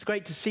It's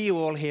great to see you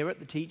all here at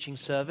the teaching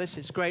service.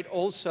 It's great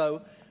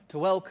also to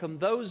welcome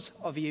those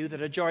of you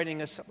that are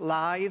joining us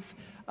live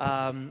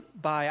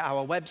by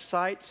our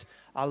website.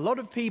 A lot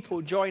of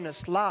people join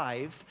us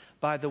live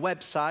by the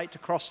website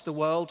across the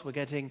world. We're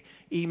getting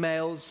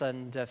emails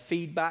and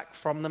feedback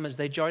from them as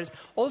they join us.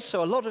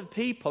 Also, a lot of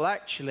people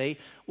actually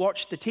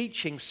watch the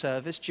teaching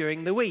service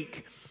during the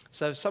week.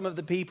 So some of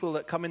the people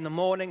that come in the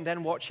morning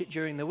then watch it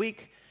during the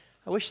week.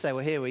 I wish they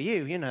were here with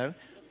you,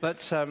 But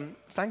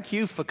thank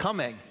you for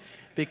coming.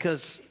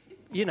 Because,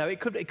 it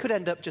could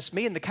end up just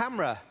me and the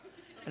camera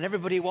and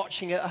everybody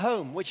watching at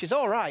home, which is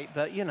all right,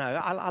 but,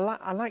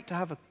 I like to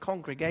have a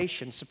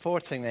congregation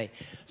supporting me.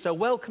 So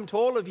welcome to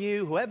all of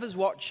you, whoever's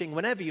watching,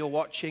 whenever you're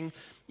watching,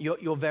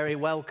 you're very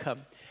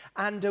welcome.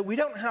 And we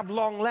don't have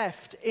long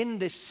left in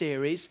this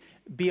series,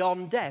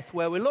 Beyond Death,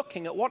 where we're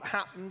looking at what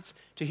happens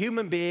to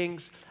human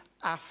beings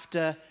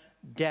after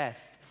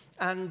death.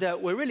 And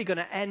we're really going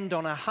to end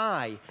on a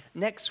high.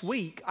 Next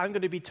week, I'm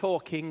going to be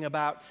talking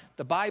about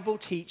the Bible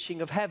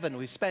teaching of heaven.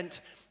 We've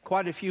spent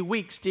quite a few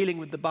weeks dealing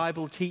with the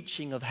Bible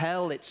teaching of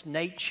hell, its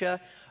nature,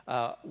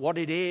 what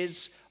it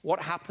is, what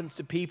happens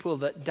to people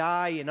that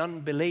die in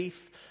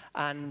unbelief.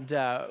 And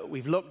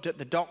we've looked at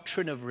the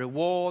doctrine of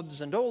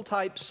rewards and all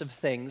types of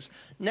things.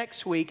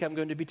 Next week, I'm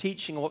going to be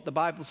teaching what the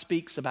Bible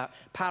speaks about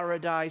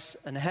paradise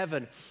and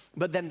heaven.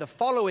 But then the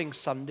following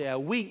Sunday, a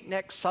week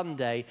next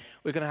Sunday,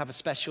 we're going to have a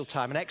special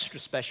time, an extra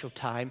special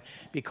time,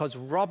 because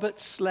Robert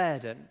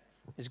Sladen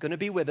is going to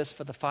be with us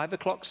for the 5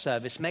 o'clock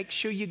service. Make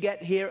sure you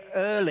get here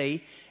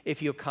early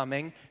if you're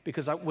coming,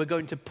 because we're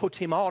going to put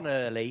him on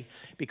early,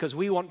 because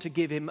we want to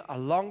give him a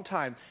long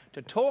time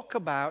to talk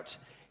about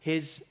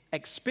his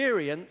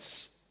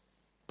experience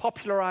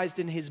popularized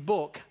in his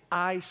book,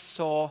 I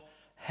Saw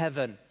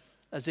Heaven.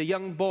 As a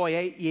young boy,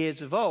 8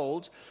 years of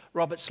old,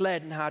 Robert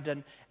Sladen had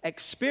an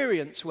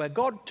experience where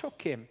God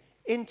took him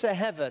into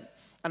heaven.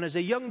 And as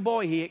a young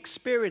boy, he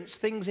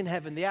experienced things in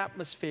heaven, the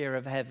atmosphere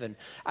of heaven.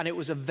 And it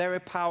was a very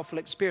powerful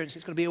experience.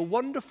 It's going to be a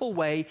wonderful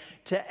way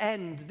to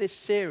end this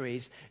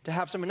series, to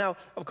have something. Now,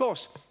 of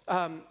course,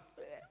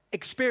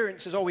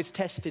 experience is always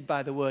tested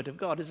by the Word of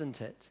God, isn't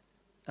it?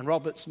 And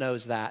Roberts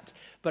knows that.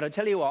 But I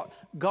tell you what,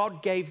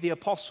 God gave the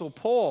Apostle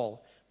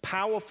Paul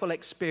powerful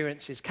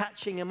experiences,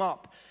 catching him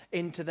up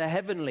into the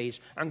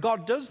heavenlies. And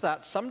God does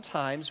that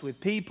sometimes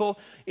with people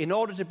in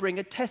order to bring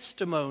a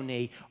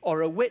testimony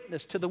or a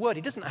witness to the word.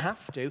 He doesn't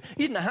have to.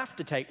 He didn't have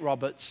to take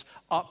Roberts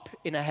up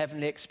in a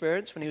heavenly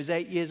experience when he was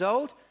 8 years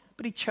old,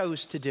 but he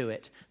chose to do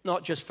it.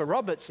 Not just for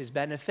Roberts'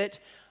 benefit,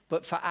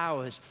 but for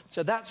ours.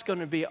 So that's going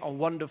to be a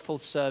wonderful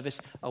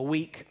service a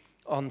week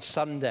on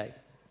Sunday.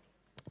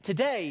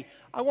 Today,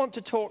 I want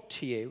to talk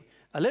to you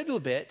a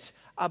little bit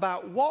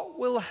about what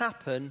will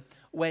happen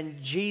when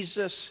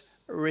Jesus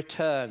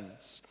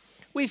returns.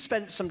 We've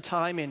spent some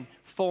time in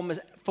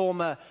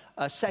former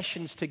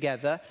sessions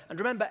together, and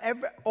remember,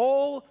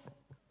 all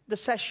the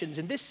sessions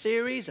in this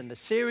series and the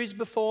series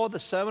before, the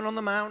Sermon on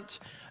the Mount,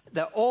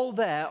 they're all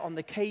there on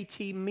the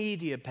KT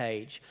Media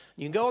page.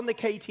 You can go on the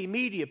KT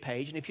Media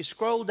page, and if you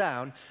scroll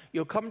down,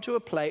 you'll come to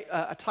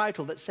a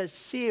title that says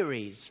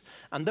Series.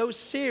 And those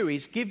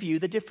series give you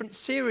the different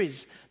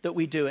series that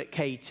we do at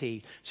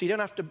KT. So you don't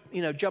have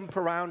to, jump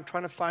around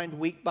trying to find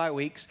week by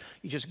weeks.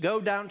 You just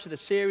go down to the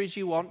series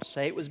you want,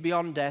 say it was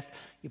Beyond Death.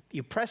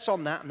 You press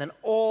on that, and then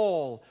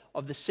all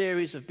of the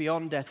series of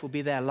Beyond Death will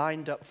be there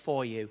lined up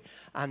for you.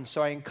 And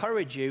so I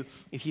encourage you,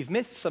 if you've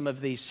missed some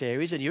of these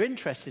series and you're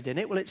interested in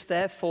it, well, it's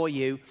there for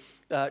you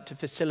to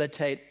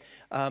facilitate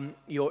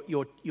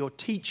your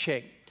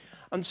teaching.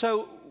 And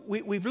so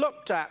we've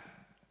looked at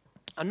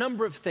a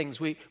number of things.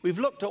 We've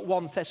looked at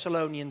 1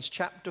 Thessalonians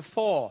chapter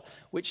 4,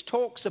 which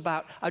talks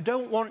about, I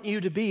don't want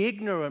you to be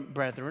ignorant,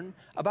 brethren,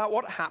 about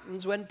what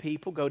happens when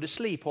people go to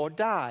sleep or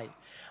die.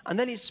 And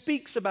then he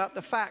speaks about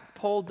the fact,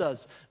 Paul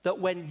does, that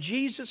when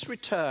Jesus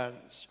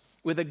returns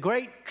with a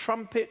great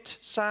trumpet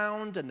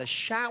sound and the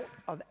shout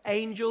of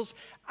angels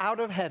out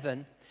of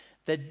heaven,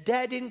 the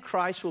dead in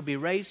Christ will be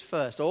raised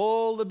first.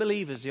 All the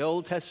believers, the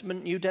Old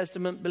Testament, New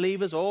Testament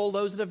believers, all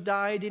those that have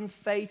died in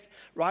faith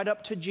right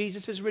up to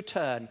Jesus'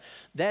 return,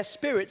 their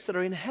spirits that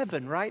are in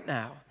heaven right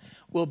now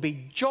will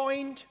be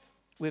joined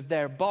with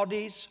their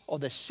bodies or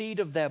the seed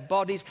of their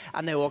bodies,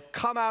 and they will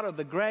come out of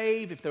the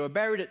grave. If they were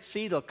buried at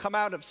sea, they'll come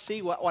out of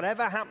sea.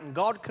 Whatever happened,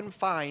 God can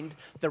find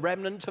the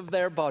remnant of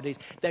their bodies.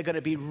 They're going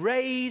to be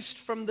raised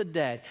from the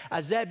dead.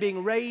 As they're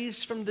being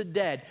raised from the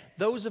dead,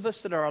 those of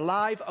us that are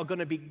alive are going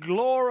to be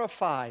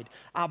glorified.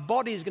 Our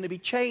body is going to be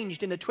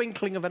changed in a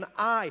twinkling of an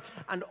eye,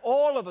 and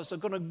all of us are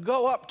going to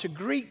go up to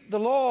greet the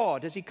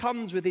Lord as he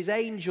comes with his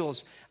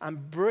angels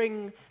and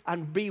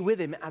be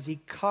with him as he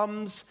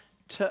comes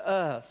to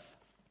earth.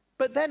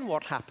 But then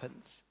what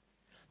happens?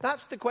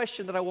 That's the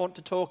question that I want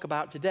to talk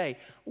about today.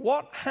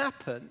 What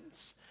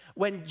happens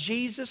when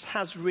Jesus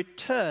has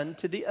returned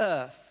to the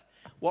earth?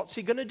 What's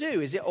he going to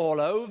do? Is it all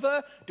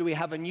over? Do we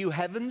have a new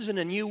heavens and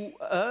a new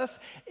earth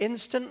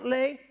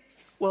instantly?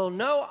 Well,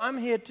 no, I'm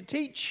here to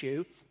teach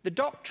you the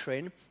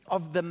doctrine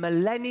of the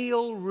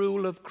millennial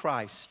rule of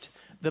Christ.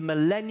 The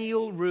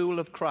millennial rule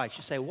of Christ.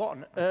 You say, what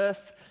on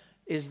earth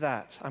is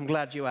that? I'm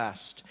glad you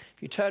asked.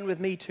 If you turn with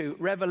me to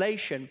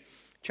Revelation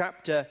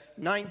chapter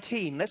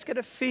 19, let's get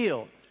a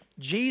feel.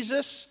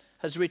 Jesus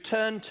has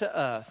returned to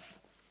earth.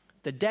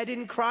 The dead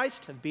in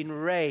Christ have been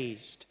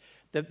raised.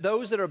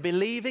 Those that are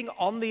believing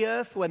on the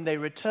earth, when they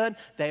return,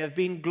 they have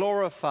been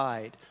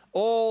glorified.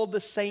 All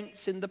the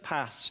saints in the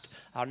past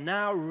are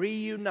now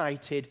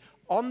reunited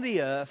on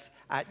the earth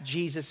at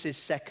Jesus'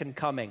 second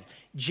coming.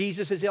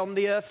 Jesus is on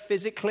the earth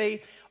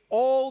physically.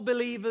 All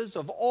believers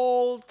of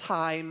all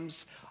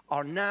times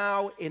are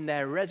now in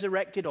their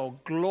resurrected or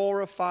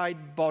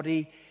glorified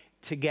body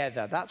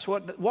together. That's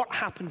what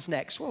happens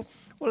next. Well,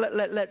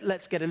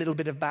 let's get a little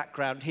bit of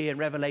background here in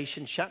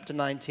Revelation chapter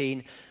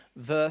 19,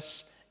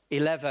 verse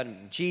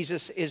 11.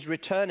 Jesus is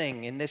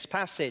returning in this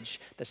passage,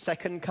 the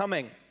second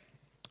coming.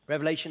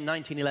 Revelation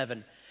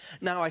 19:11.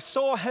 Now I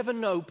saw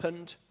heaven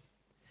opened,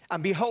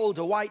 and behold,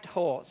 a white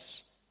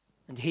horse,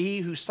 and he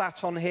who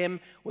sat on him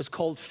was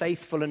called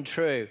Faithful and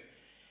True.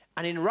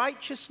 And in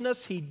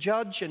righteousness he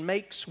judged and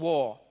makes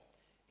war.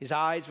 His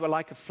eyes were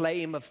like a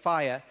flame of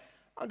fire,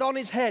 and on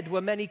his head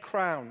were many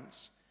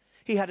crowns.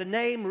 He had a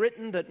name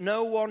written that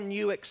no one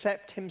knew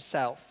except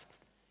himself.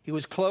 He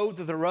was clothed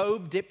with a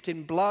robe dipped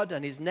in blood,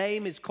 and his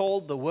name is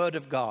called the Word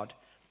of God.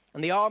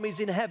 And the armies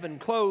in heaven,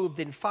 clothed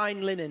in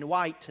fine linen,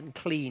 white and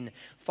clean,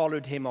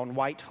 followed him on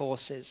white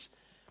horses.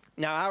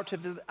 Now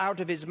out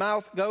of his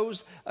mouth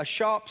goes a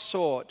sharp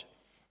sword,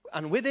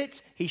 and with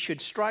it he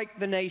should strike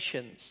the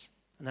nations.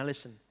 Now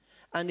listen.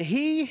 And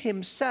he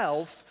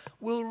himself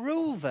will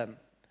rule them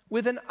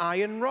with an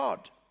iron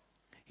rod.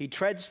 He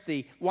treads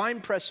the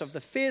winepress of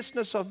the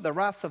fierceness of the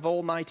wrath of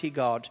Almighty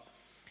God.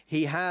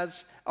 He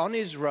has on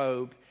his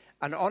robe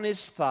and on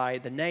his thigh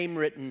the name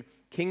written,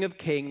 King of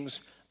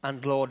Kings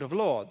and Lord of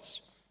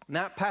Lords. In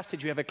that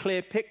passage, we have a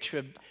clear picture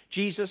of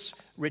Jesus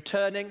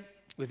returning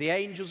with the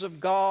angels of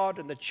God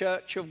and the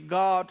church of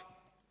God.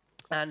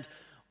 And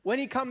when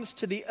he comes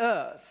to the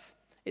earth,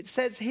 it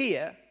says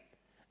here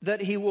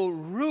that he will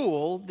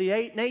rule the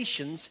 8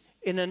 nations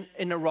in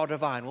a rod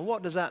of iron. Well,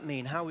 what does that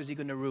mean? How is he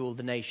going to rule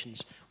the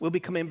nations? We'll be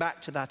coming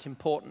back to that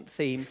important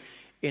theme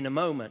in a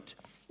moment.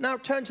 Now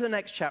turn to the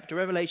next chapter,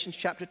 Revelation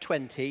chapter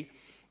 20,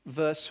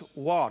 verse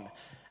 1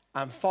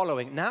 and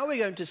following. Now we're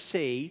going to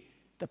see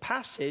the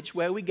passage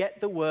where we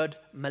get the word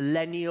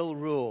millennial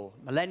rule.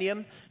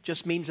 Millennium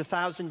just means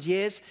 1,000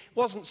 years. It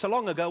wasn't so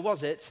long ago,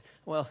 was it?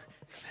 Well,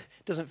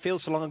 it doesn't feel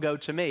so long ago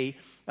to me.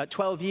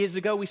 12 years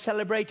ago, we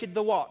celebrated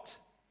the what?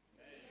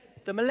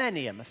 The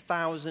millennium,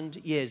 1,000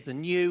 years, the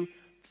new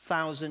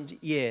 1,000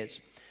 years.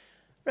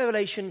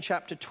 Revelation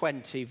chapter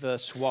 20,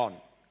 verse 1.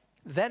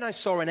 Then I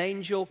saw an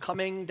angel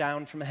coming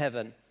down from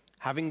heaven,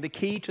 having the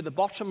key to the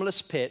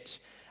bottomless pit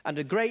and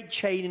a great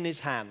chain in his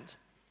hand.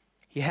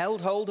 He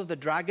held hold of the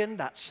dragon,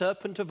 that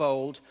serpent of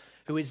old,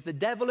 who is the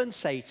devil and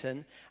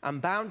Satan,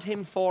 and bound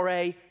him for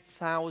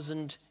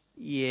 1,000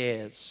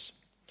 years.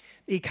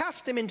 He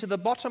cast him into the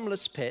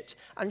bottomless pit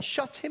and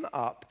shut him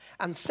up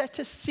and set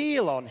a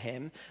seal on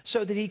him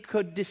so that he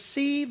could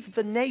deceive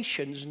the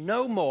nations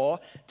no more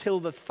till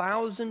the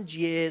 1,000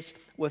 years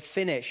were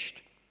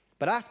finished.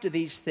 But after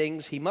these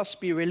things he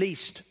must be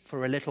released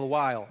for a little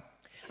while.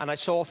 And I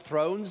saw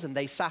thrones, and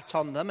they sat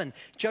on them, and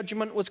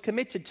judgment was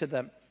committed to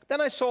them. Then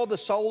I saw the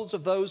souls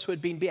of those who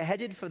had been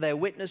beheaded for their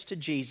witness to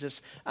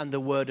Jesus and the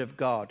word of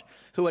God,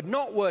 who had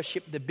not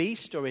worshipped the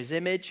beast or his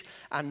image,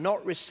 and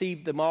not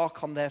received the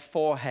mark on their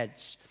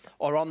foreheads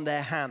or on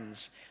their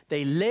hands.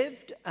 They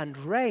lived and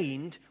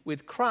reigned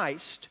with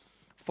Christ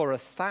for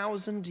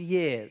 1,000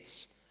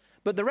 years.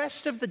 But the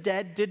rest of the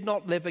dead did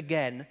not live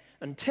again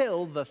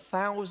until the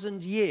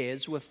 1,000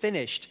 years were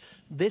finished.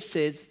 This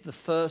is the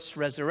first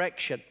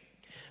resurrection.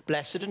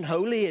 Blessed and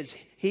holy is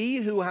he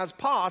who has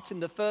part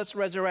in the first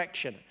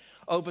resurrection.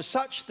 Over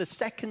such the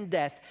second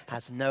death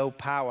has no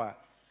power.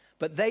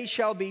 But they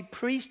shall be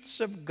priests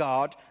of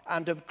God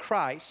and of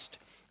Christ,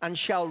 and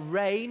shall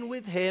reign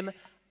with him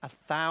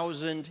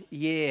 1,000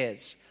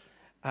 years.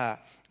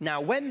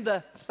 Now, when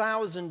the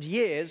 1,000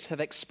 years have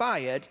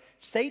expired,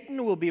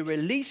 Satan will be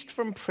released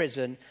from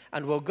prison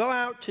and will go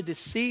out to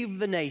deceive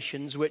the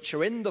nations which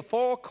are in the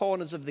 4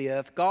 corners of the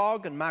earth,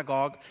 Gog and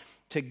Magog,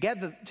 to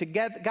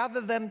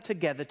gather them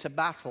together to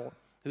battle,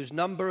 whose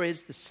number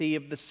is the sea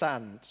of the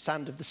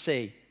sand of the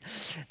sea.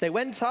 They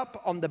went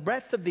up on the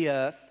breadth of the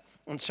earth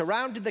and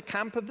surrounded the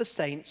camp of the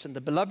saints and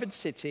the beloved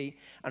city,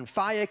 and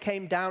fire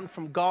came down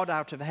from God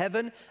out of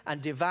heaven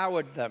and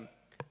devoured them.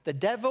 The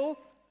devil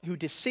who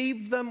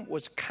deceived them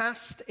was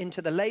cast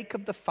into the lake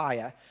of the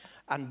fire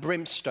and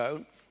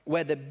brimstone,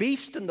 where the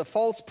beast and the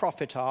false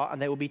prophet are,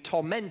 and they will be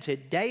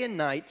tormented day and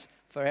night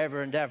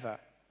forever and ever.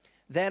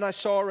 Then I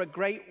saw a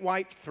great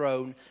white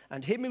throne,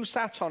 and him who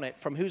sat on it,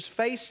 from whose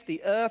face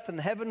the earth and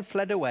heaven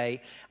fled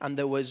away, and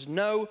there was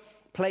no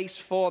place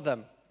for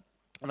them.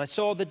 And I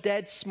saw the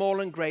dead, small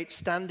and great,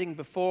 standing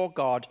before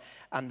God,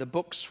 and the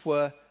books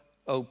were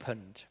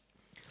opened.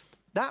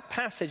 That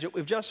passage that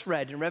we've just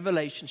read in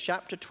Revelation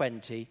chapter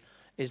 20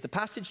 is the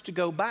passage to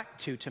go back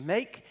to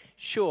make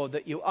sure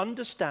that you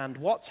understand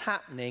what's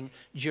happening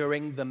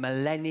during the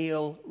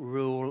millennial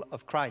rule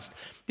of Christ.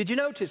 Did you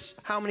notice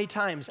how many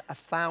times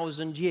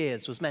 1,000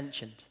 years was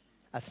mentioned?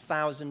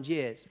 1,000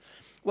 years.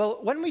 Well,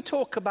 when we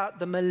talk about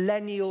the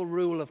millennial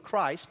rule of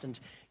Christ, and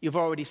you've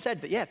already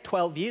said that,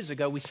 12 years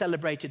ago we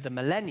celebrated the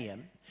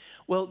millennium.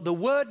 Well, the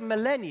word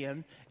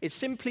millennium is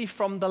simply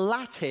from the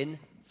Latin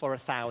for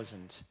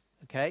 1,000.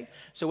 Okay?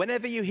 So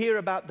whenever you hear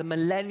about the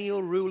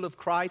millennial rule of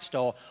Christ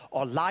or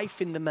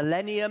life in the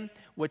millennium,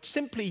 we're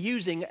simply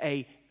using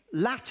a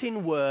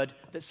Latin word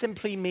that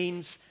simply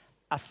means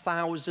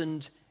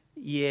 1,000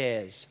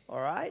 years.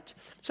 All right?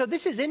 So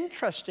this is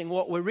interesting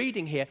what we're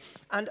reading here.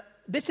 And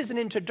this is an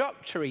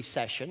introductory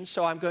session,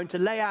 so I'm going to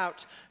lay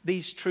out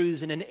these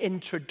truths in an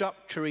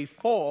introductory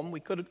form.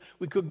 We could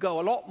go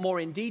a lot more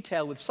in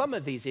detail with some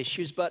of these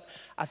issues, but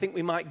I think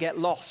we might get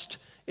lost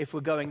if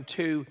we're going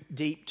too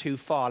deep, too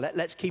far.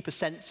 Let's keep a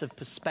sense of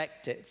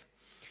perspective.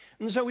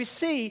 And so we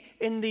see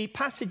in the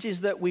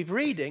passages that we're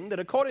reading that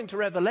according to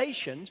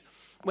Revelation,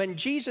 when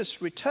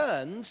Jesus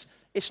returns,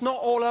 it's not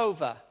all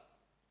over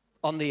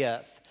on the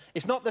earth.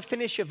 It's not the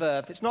finish of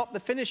earth. It's not the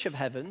finish of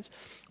heavens.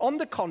 On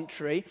the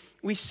contrary,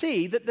 we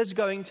see that there's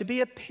going to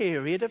be a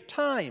period of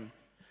time,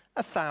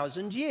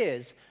 1,000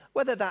 years.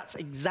 Whether that's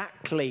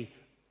exactly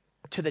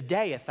to the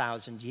day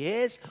 1,000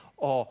 years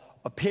or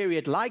a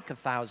period like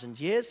 1,000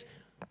 years,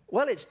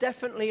 well, it's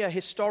definitely a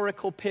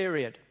historical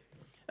period.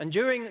 And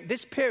during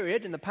this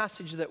period, in the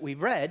passage that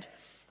we've read,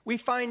 we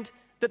find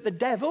that the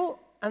devil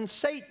and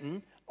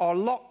Satan are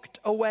locked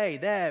away.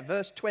 There,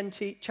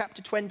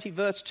 chapter 20,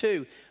 verse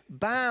 2,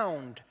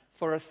 bound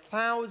for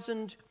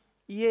 1,000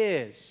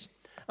 years.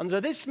 And so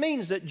this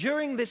means that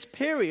during this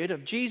period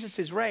of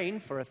Jesus' reign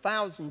for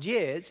 1,000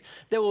 years,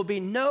 there will be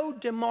no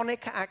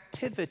demonic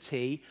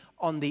activity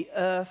on the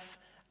earth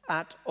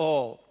at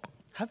all.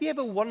 Have you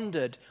ever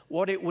wondered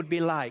what it would be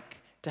like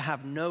to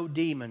have no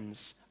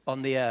demons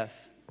on the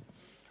earth?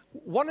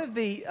 One of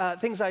the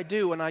things I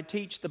do when I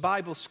teach the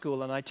Bible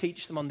school, and I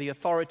teach them on the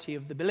authority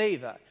of the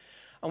believer,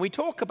 and we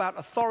talk about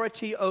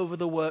authority over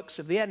the works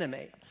of the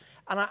enemy.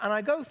 And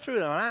I go through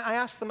them, and I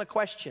ask them a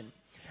question.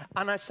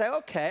 And I say,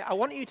 okay, I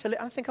want you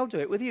to, I think I'll do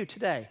it with you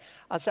today.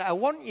 I'll say, I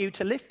want you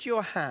to lift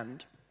your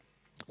hand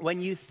when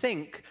you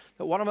think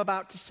that what I'm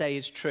about to say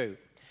is true.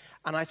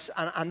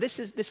 And this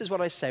is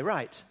what I say,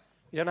 right?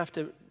 You don't have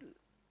to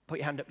put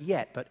your hand up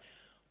yet, but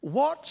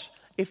what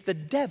if the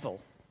devil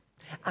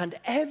and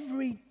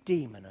every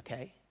demon,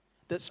 okay,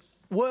 that's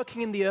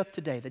working in the earth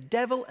today, the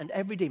devil and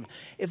every demon,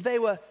 if they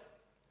were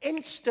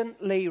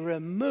instantly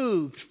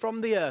removed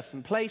from the earth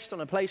and placed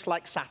on a place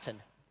like Saturn,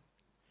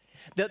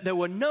 that there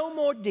were no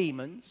more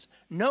demons,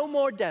 no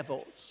more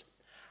devils,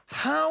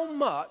 how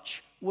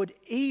much would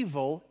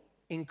evil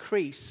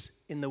increase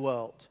in the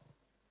world?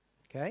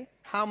 Okay?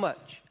 How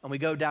much? And we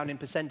go down in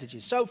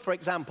percentages. So, for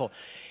example,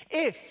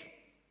 if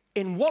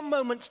in one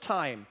moment's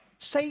time,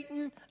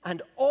 Satan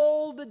and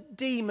all the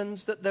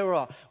demons that there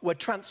are were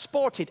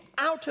transported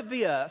out of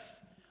the earth,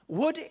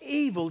 would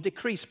evil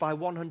decrease by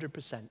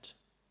 100%?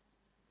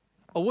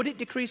 Or would it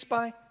decrease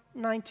by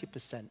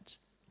 90%?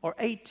 Or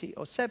 80,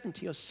 or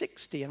 70, or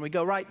 60? And we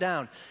go right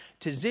down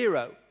to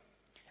 0.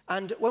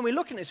 And when we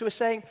look at this, we're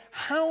saying,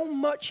 how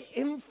much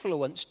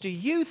influence do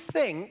you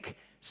think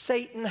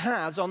Satan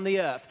has on the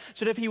earth?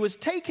 So that if he was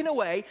taken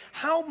away,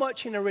 how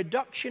much in a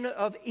reduction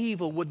of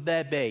evil would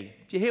there be?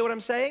 Do you hear what I'm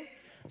saying?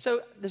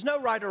 So there's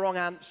no right or wrong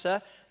answer.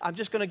 I'm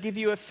just going to give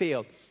you a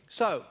feel.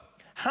 So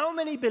how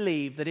many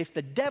believe that if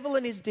the devil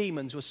and his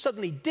demons were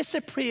suddenly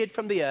disappeared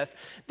from the earth,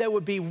 there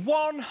would be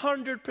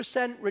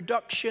 100%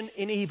 reduction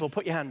in evil?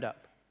 Put your hand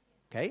up.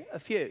 Okay, a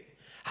few.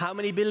 How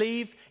many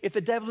believe if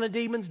the devil and the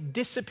demons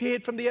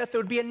disappeared from the earth, there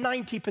would be a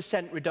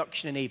 90%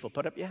 reduction in evil?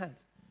 Put up your hands.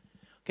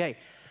 Okay,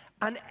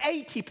 an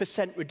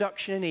 80%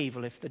 reduction in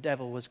evil if the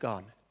devil was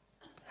gone.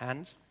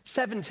 Hands.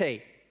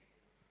 70.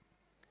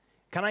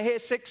 Can I hear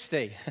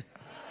 60?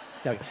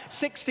 No,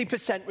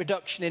 60%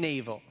 reduction in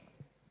evil.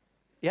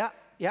 Yeah,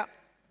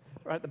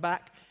 right at the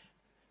back.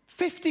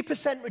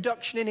 50%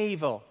 reduction in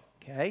evil.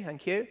 Okay,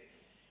 thank you.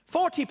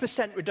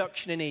 40%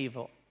 reduction in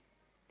evil.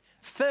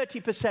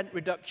 30%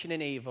 reduction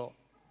in evil.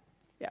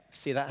 Yeah,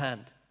 see that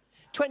hand.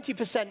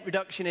 20%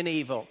 reduction in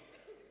evil.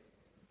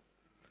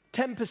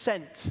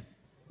 10%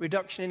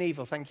 reduction in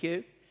evil, thank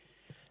you.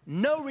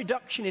 No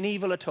reduction in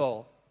evil at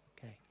all.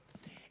 Okay.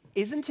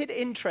 Isn't it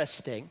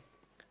interesting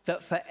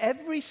that for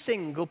every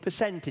single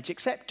percentage,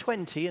 except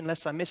 20,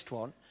 unless I missed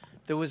one,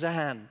 there was a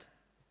hand?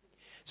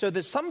 So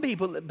there's some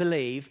people that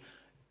believe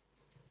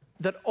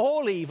that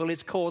all evil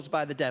is caused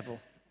by the devil.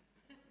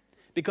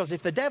 Because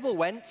if the devil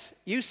went,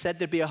 you said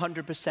there'd be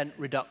 100%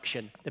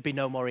 reduction. There'd be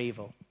no more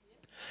evil.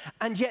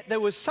 And yet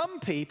there were some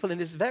people in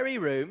this very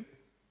room,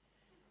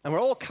 and we're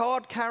all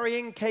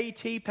card-carrying,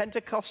 KT,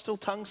 Pentecostal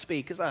tongue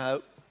speakers, I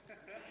hope,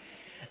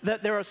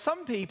 that there are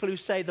some people who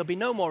say there'll be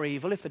no more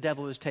evil if the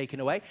devil was taken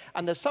away,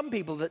 and there's some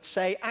people that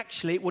say,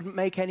 actually, it wouldn't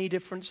make any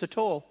difference at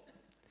all.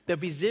 There'll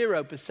be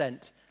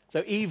 0%.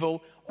 So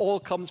evil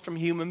all comes from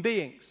human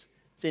beings.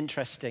 It's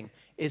interesting,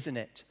 isn't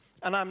it?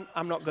 And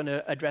I'm not going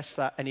to address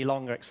that any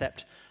longer,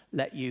 except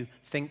let you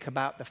think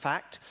about the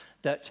fact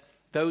that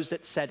those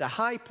that said a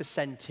high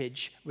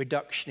percentage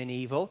reduction in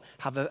evil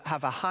have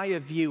a higher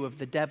view of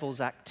the devil's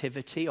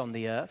activity on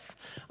the earth,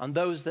 and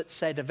those that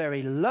said a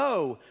very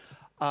low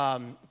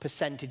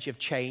percentage of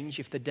change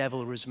if the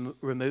devil was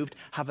removed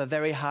have a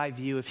very high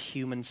view of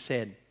human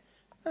sin.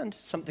 And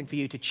something for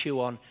you to chew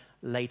on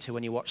later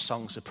when you watch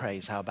Songs of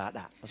Praise. How about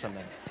that, or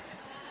something?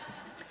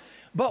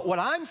 But what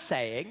I'm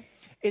saying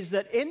is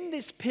that in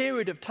this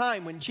period of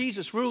time when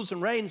Jesus rules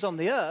and reigns on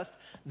the earth,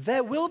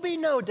 there will be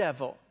no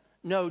devil,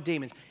 no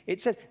demons.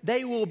 It says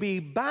they will be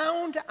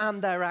bound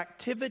and their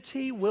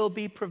activity will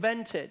be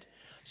prevented.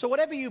 So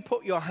whatever you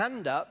put your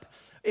hand up,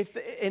 if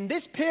in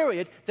this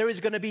period there is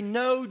going to be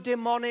no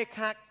demonic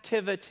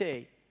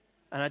activity.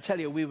 And I tell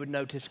you, we would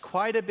notice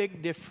quite a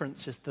big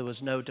difference if there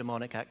was no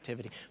demonic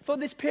activity for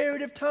this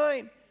period of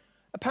time.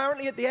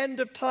 Apparently at the end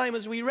of time,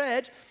 as we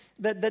read,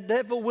 that the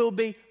devil will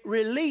be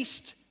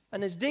released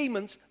and his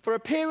demons for a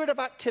period of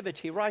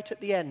activity right at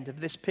the end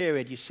of this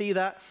period. You see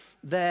that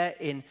there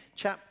in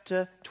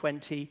chapter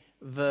 20,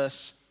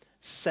 verse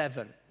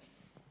 7.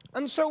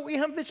 And so we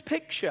have this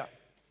picture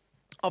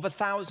of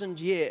 1,000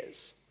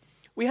 years.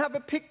 We have a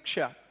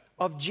picture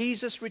of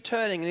Jesus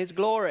returning in his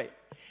glory.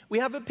 We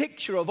have a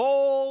picture of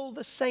all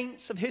the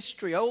saints of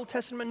history, Old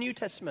Testament, New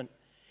Testament,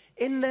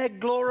 in their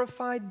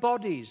glorified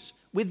bodies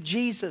with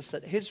Jesus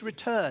at his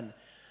return,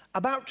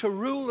 about to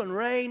rule and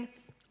reign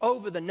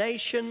over the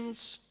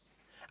nations.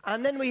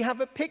 And then we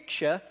have a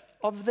picture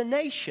of the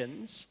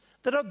nations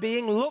that are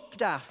being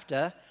looked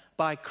after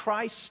by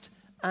Christ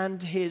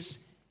and his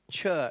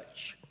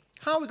church.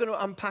 How are we going to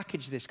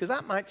unpackage this? Because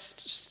that might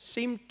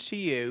seem to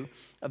you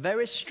a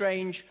very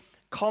strange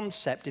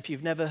concept if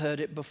you've never heard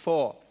it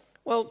before.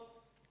 Well,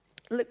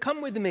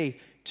 come with me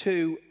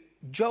to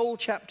Joel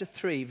chapter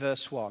 3,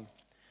 verse 1.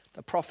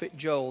 The prophet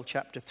Joel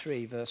chapter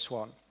 3, verse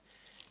 1.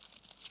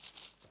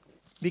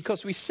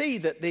 Because we see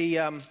that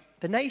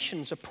the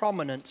nations are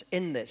prominent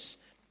in this.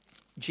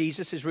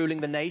 Jesus is ruling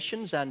the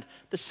nations, and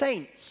the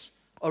saints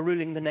are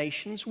ruling the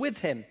nations with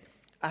him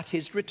at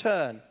his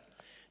return.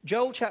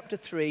 Joel chapter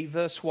 3,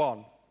 verse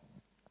 1.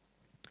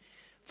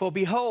 For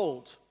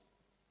behold,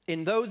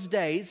 in those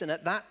days and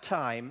at that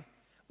time,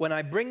 when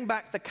I bring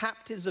back the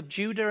captives of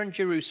Judah and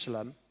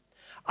Jerusalem,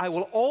 I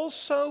will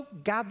also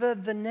gather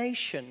the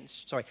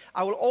nations.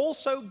 I will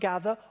also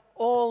gather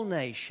all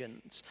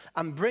nations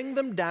and bring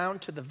them down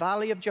to the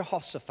valley of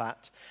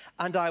Jehoshaphat,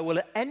 and I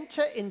will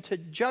enter into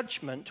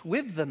judgment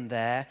with them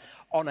there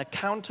on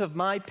account of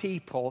my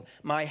people,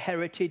 my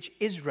heritage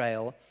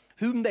Israel,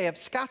 whom they have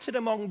scattered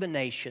among the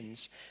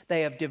nations.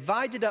 They have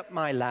divided up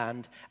my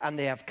land, and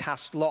they have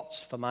cast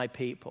lots for my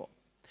people.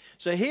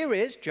 So here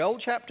is Joel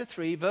chapter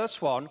 3, verse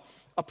 1,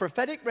 a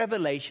prophetic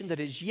revelation that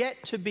is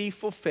yet to be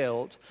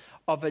fulfilled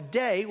of a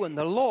day when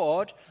the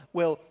Lord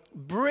will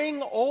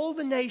bring all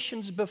the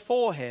nations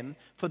before him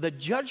for the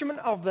judgment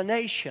of the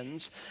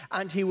nations,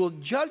 and he will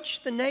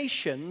judge the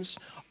nations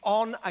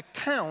on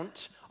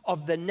account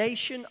of the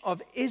nation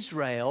of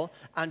Israel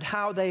and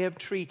how they have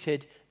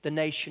treated the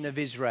nation of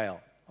Israel.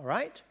 All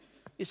right?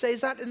 You say,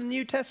 is that in the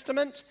New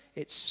Testament?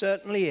 It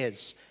certainly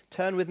is.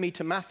 Turn with me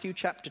to Matthew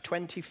chapter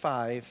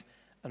 25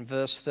 and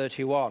verse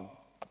 31.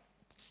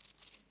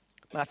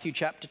 Matthew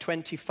chapter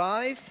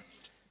 25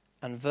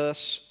 and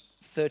verse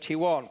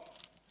 31.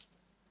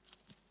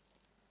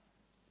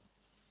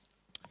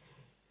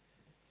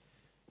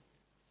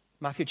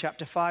 Matthew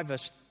chapter 25,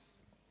 verse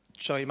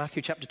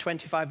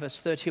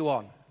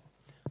 31.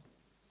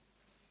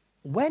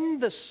 When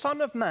the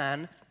Son of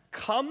Man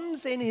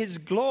comes in his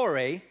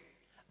glory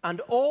and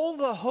all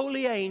the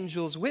holy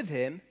angels with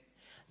him,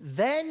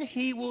 then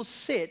he will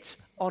sit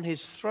on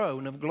his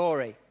throne of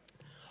glory.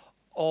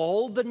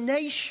 All the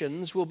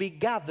nations will be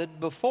gathered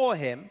before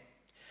him,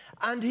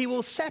 and he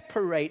will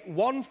separate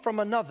one from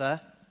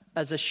another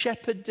as a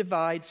shepherd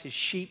divides his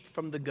sheep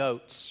from the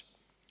goats.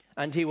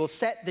 And he will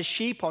set the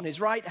sheep on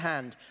his right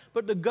hand,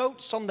 but the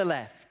goats on the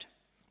left.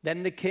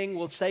 Then the king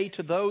will say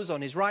to those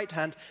on his right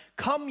hand,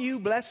 "Come, you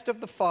blessed of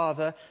the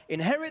Father,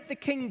 inherit the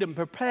kingdom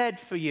prepared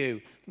for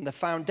you from the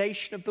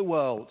foundation of the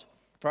world.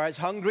 For I was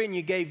hungry, and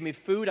you gave me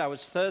food. I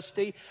was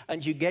thirsty,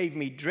 and you gave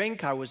me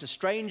drink. I was a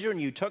stranger,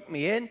 and you took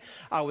me in.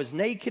 I was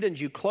naked, and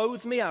you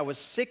clothed me. I was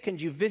sick,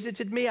 and you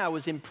visited me. I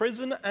was in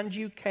prison, and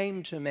you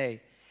came to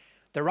me."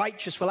 The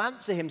righteous will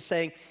answer him,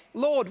 saying,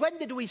 "Lord, when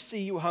did we see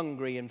you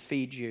hungry and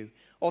feed you,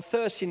 or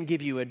thirsty and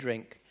give you a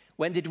drink?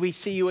 When did we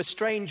see you a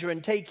stranger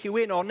and take you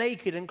in, or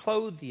naked and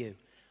clothe you?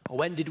 Or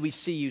when did we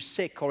see you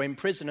sick or in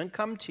prison and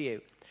come to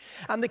you?"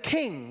 And the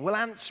king will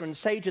answer and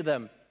say to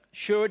them,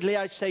 "Assuredly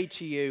I say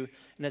to you,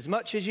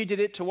 inasmuch as you did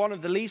it to one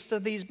of the least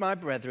of these my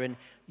brethren,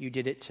 you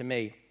did it to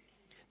me."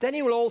 Then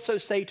he will also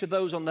say to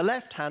those on the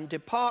left hand,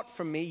 "Depart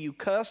from me, you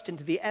cursed,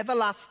 into the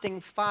everlasting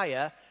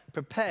fire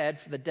prepared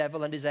for the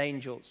devil and his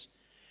angels.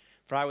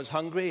 For I was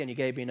hungry, and you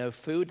gave me no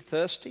food,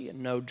 thirsty, and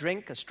no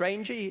drink, a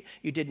stranger,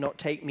 you did not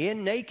take me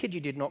in, naked, you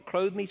did not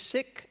clothe me,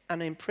 sick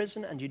and in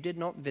prison, and you did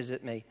not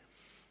visit me."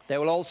 They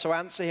will also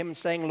answer him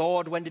saying,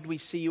 Lord, when did we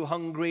see you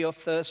hungry or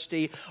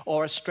thirsty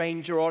or a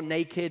stranger or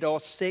naked or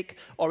sick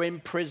or in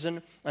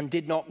prison and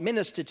did not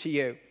minister to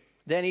you?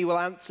 Then he will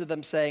answer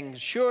them saying,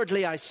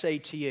 assuredly I say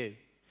to you,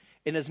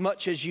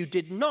 inasmuch as you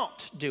did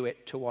not do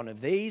it to one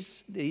of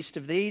these, the least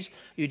of these,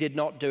 you did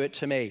not do it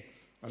to me.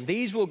 And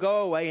these will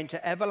go away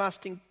into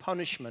everlasting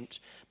punishment,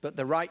 but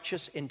the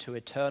righteous into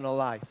eternal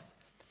life.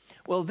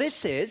 Well,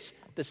 this is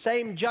the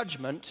same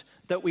judgment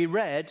that we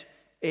read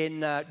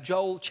in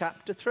Joel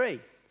chapter 3.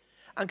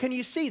 And can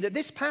you see that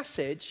this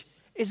passage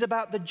is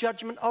about the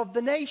judgment of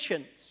the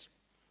nations?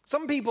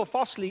 Some people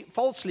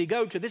falsely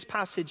go to this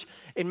passage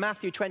in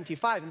Matthew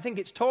 25 and think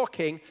it's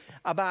talking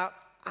about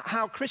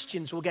how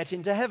Christians will get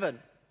into heaven.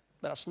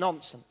 That's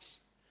nonsense.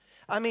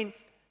 I mean,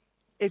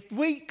 if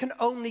we can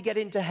only get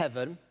into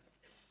heaven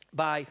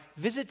by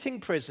visiting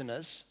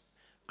prisoners,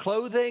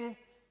 clothing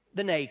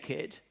the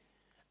naked,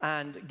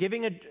 and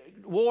giving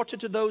water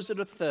to those that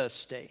are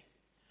thirsty,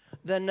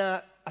 then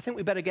I think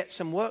we better get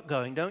some work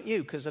going, don't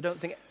you? Because I don't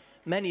think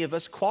many of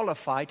us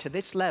qualify to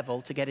this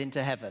level to get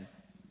into heaven.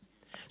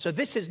 So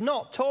this is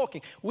not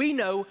talking. We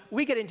know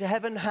we get into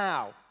heaven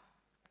how?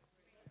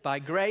 By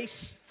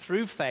grace,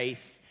 through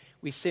faith.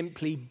 We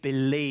simply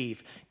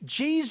believe.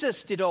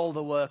 Jesus did all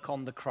the work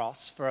on the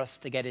cross for us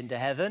to get into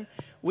heaven.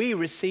 We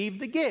receive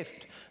the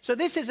gift. So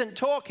this isn't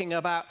talking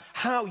about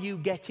how you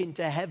get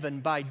into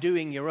heaven by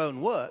doing your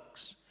own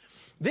works.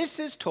 This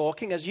is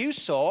talking, as you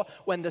saw,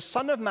 when the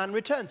Son of Man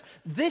returns.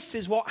 This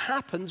is what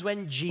happens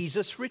when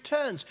Jesus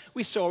returns.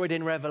 We saw it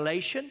in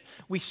Revelation.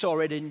 We saw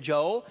it in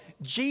Joel.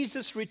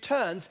 Jesus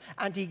returns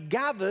and he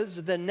gathers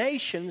the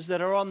nations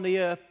that are on the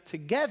earth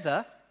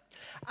together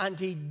and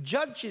he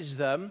judges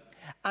them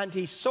and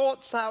he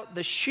sorts out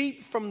the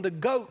sheep from the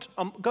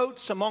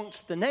goats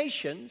amongst the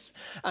nations.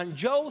 And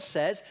Joel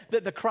says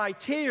that the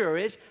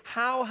criteria is,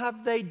 how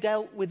have they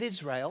dealt with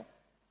Israel?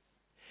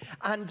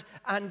 And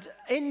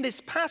in this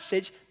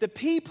passage, the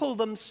people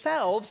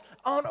themselves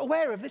aren't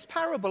aware of this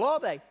parable, are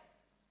they?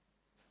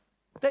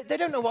 They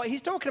don't know what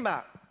he's talking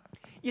about.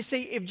 You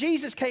see, if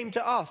Jesus came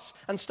to us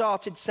and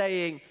started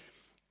saying,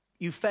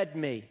 you fed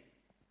me,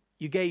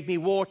 you gave me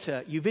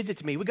water, you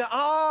visited me, we go,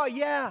 oh,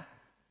 yeah,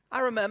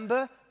 I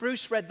remember.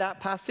 Bruce read that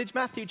passage,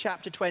 Matthew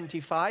chapter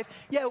 25.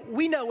 Yeah,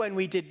 we know when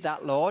we did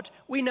that, Lord.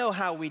 We know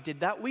how we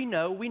did that. We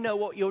know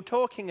what you're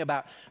talking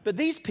about. But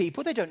these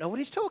people, they don't know what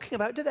he's talking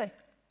about, do they?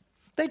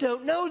 They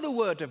don't know the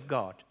Word of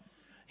God.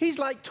 He's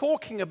like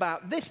talking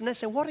about this, and they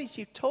say, what is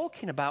you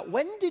talking about?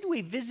 When did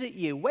we visit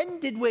you? When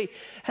did we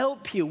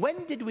help you?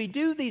 When did we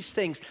do these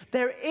things?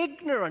 They're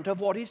ignorant of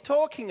what he's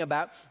talking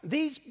about.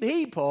 These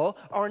people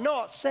are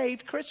not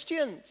saved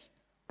Christians.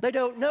 They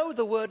don't know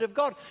the Word of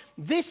God.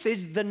 This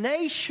is the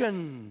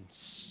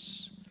nations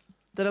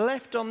that are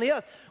left on the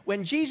earth.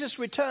 When Jesus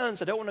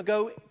returns, I don't want to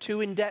go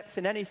too in depth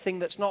in anything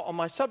that's not on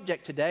my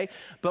subject today,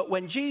 but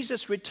when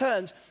Jesus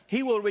returns,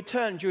 he will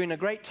return during a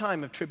great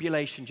time of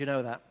tribulation. Do you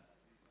know that?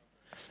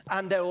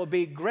 And there will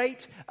be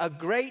a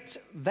great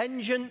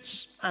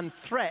vengeance and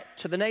threat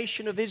to the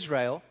nation of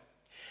Israel.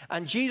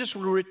 And Jesus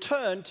will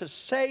return to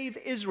save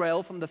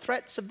Israel from the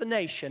threats of the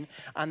nation.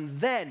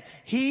 And then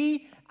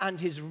he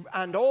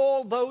and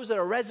all those that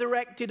are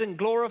resurrected and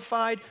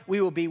glorified, we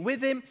will be with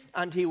him,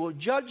 and he will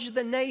judge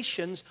the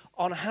nations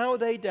on how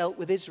they dealt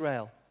with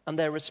Israel and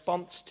their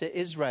response to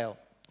Israel,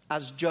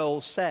 as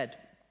Joel said.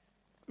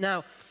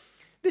 Now,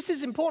 this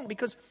is important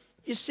because,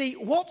 you see,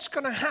 what's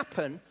going to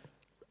happen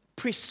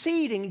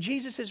preceding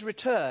Jesus'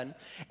 return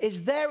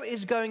is there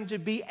is going to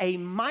be a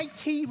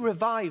mighty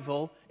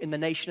revival in the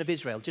nation of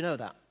Israel. Do you know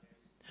that?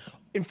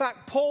 In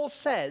fact, Paul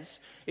says,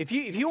 if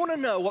you want to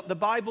know what the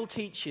Bible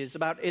teaches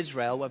about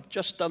Israel, we've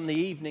just done the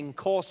evening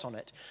course on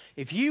it.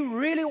 If you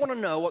really want to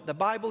know what the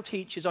Bible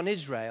teaches on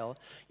Israel,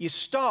 you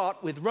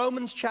start with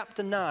Romans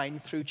chapter 9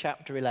 through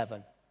chapter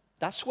 11.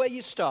 That's where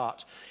you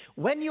start.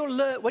 When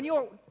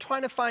you're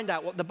trying to find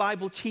out what the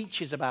Bible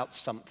teaches about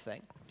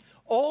something,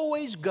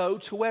 always go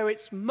to where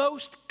it's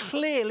most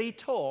clearly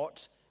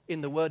taught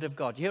in the Word of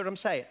God. You hear what I'm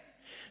saying?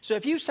 So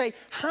if you say,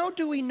 how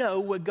do we know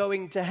we're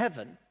going to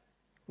heaven?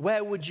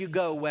 Where would you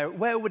go?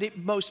 Where would it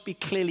most be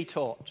clearly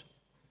taught?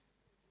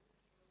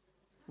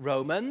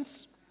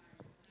 Romans,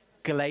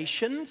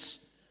 Galatians,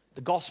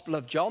 the Gospel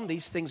of John.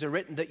 These things are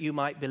written that you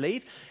might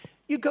believe.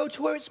 You go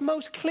to where it's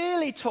most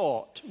clearly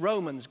taught.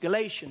 Romans,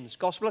 Galatians,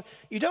 Gospel.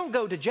 You don't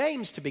go to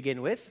James to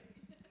begin with.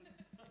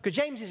 Because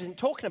James isn't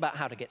talking about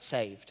how to get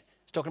saved.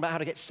 He's talking about how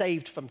to get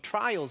saved from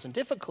trials and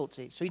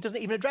difficulties. So he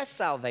doesn't even address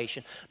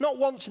salvation. Not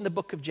once in the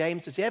book of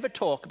James does he ever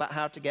talk about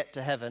how to get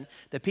to heaven.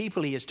 The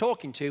people he is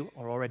talking to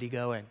are already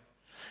going.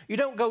 You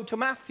don't go to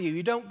Matthew.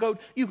 You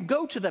can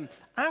go to them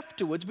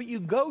afterwards, but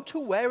you go to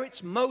where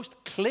it's most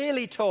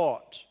clearly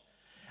taught.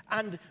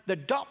 And the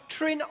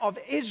doctrine of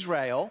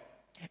Israel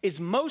is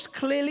most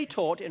clearly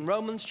taught in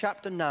Romans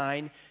chapter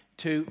 9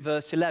 to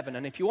verse 11.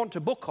 And if you want a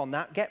book on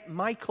that, get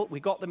Michael, we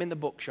got them in the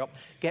bookshop,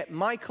 get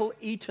Michael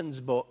Eaton's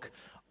book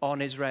on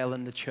Israel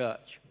and the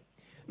church.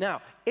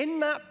 Now,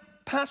 in that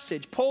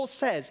passage, Paul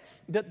says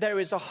that there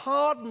is a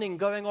hardening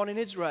going on in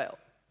Israel.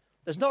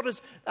 There's not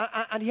as,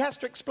 and he has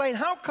to explain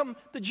how come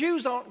the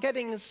Jews aren't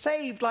getting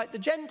saved like the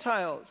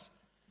Gentiles.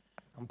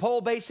 And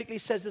Paul basically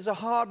says there's a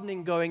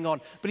hardening going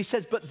on. But he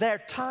says, but their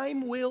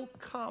time will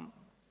come.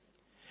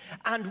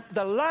 And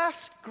the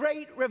last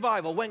great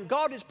revival, when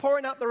God is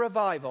pouring out the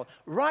revival,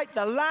 right,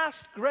 the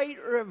last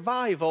great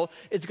revival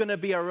is going to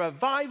be a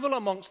revival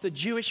amongst the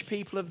Jewish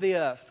people of the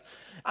earth.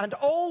 And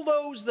all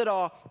those that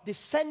are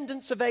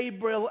descendants of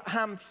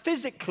Abraham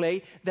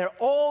physically, they're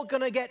all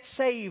going to get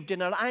saved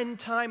in an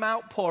end-time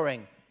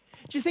outpouring.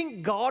 Do you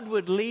think God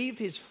would leave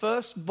his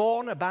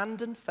firstborn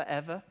abandoned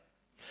forever?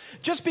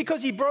 Just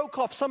because he broke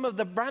off some of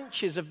the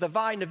branches of the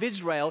vine of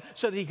Israel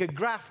so that he could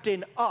graft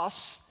in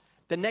us,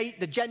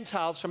 the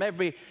Gentiles from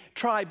every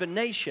tribe and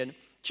nation,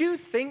 do you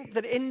think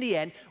that in the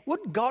end,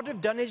 would God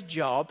have done his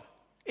job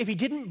if he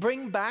didn't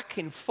bring back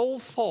in full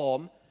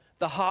form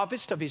the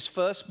harvest of his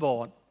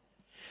firstborn?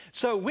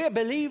 So we're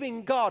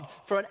believing God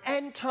for an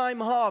end-time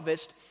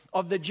harvest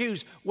of the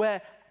Jews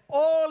where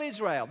all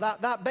Israel,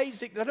 that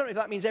basic, I don't know if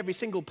that means every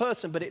single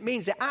person, but it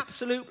means the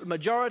absolute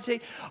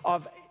majority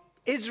of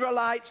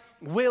Israelites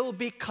will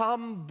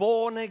become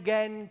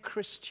born-again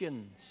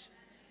Christians.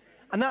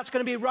 And that's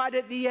going to be right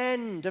at the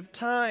end of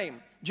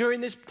time, during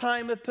this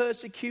time of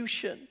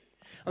persecution.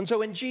 And so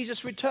when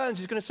Jesus returns,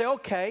 he's going to say,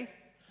 okay,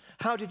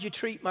 how did you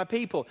treat my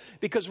people?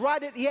 Because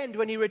right at the end,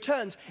 when he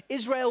returns,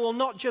 Israel will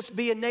not just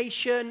be a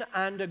nation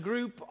and a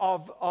group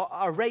of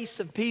a race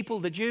of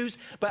people, the Jews,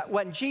 but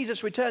when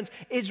Jesus returns,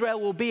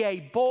 Israel will be a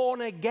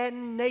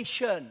born-again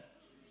nation,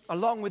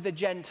 along with the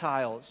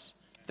Gentiles.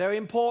 Very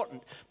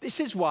important. This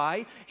is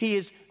why he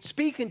is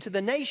speaking to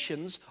the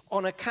nations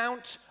on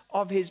account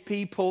of his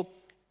people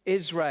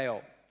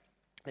Israel,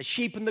 the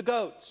sheep and the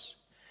goats.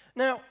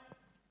 Now,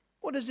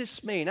 what does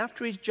this mean?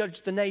 After he's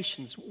judged the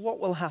nations, what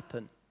will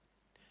happen?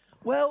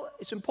 Well,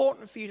 it's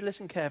important for you to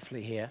listen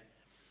carefully here.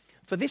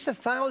 For this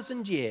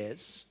 1,000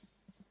 years,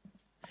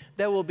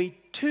 there will be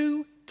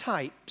two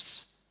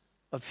types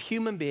of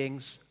human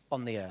beings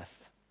on the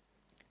earth.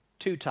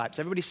 Two types.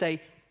 Everybody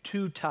say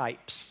two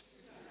types.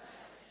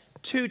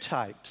 Two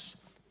types.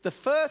 The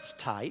first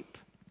type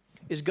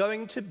is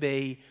going to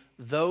be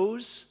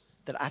those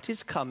that at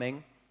his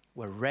coming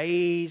were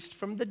raised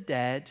from the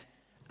dead,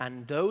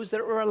 and those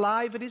that were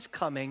alive at his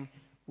coming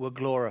were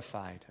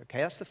glorified. Okay,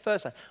 that's the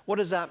first type. What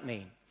does that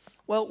mean?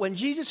 Well, when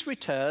Jesus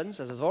returns,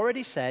 as I've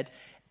already said,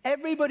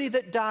 everybody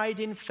that died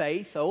in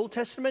faith, Old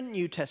Testament,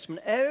 New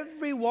Testament,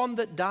 everyone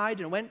that died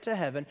and went to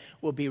heaven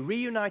will be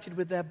reunited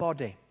with their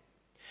body.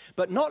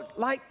 But not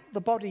like the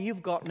body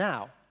you've got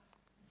now.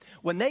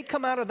 When they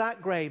come out of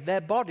that grave,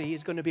 their body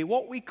is going to be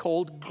what we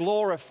called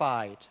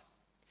glorified.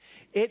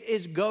 It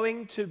is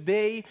going to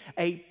be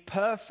a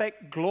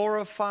perfect,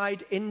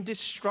 glorified,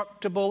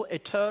 indestructible,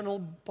 eternal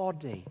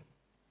body.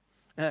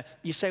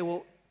 You say,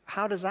 well,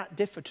 how does that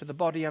differ to the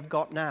body I've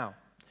got now?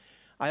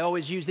 I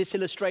always use this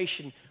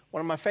illustration.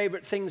 One of my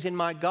favorite things in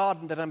my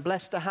garden that I'm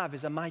blessed to have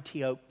is a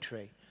mighty oak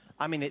tree.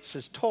 I mean, it's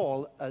as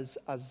tall as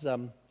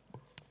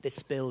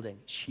this building.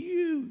 It's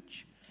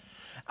huge.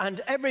 And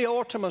every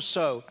autumn or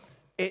so,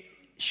 it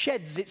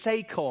sheds its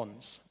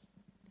acorns.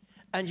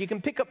 And you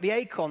can pick up the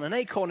acorn. An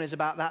acorn is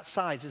about that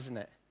size, isn't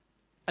it?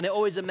 And it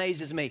always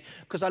amazes me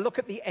because I look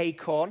at the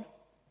acorn,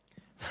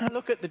 I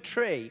look at the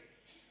tree,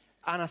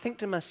 and I think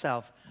to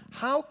myself,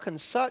 how can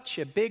such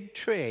a big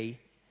tree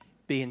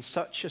be in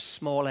such a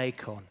small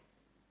acorn?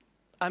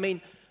 I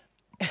mean,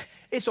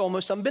 it's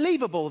almost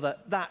unbelievable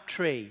that that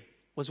tree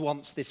was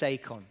once this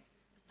acorn.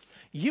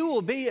 You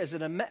will be as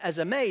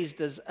amazed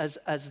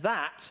as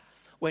that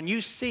when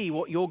you see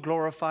what your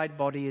glorified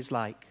body is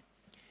like.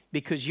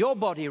 Because your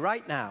body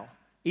right now,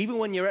 even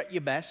when you're at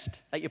your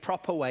best, at your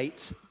proper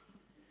weight,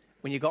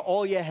 when you've got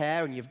all your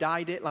hair and you've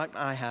dyed it like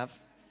I have,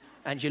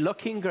 and you're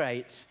looking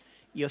great,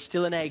 you're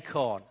still an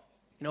acorn.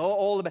 You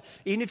know,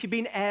 even if you've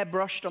been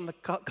airbrushed on the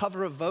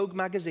cover of Vogue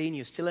magazine,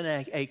 you're still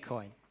an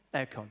acorn.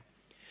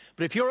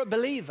 But if you're a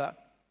believer,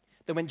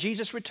 then when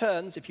Jesus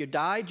returns, if you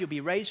died, you'll be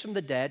raised from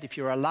the dead. If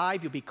you're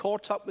alive, you'll be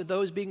caught up with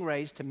those being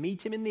raised to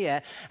meet him in the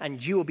air,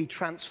 and you will be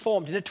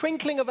transformed in a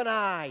twinkling of an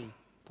eye,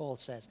 Paul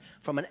says,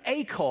 from an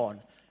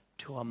acorn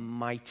to a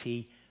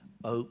mighty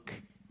oak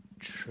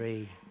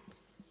tree.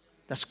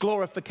 That's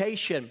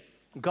glorification.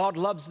 God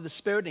loves the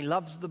spirit and he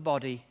loves the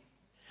body.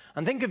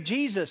 And think of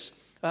Jesus.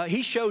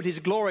 He showed his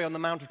glory on the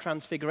Mount of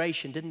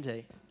Transfiguration, didn't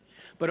he?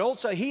 But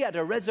also he had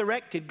a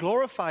resurrected,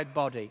 glorified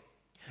body.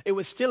 It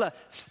was still a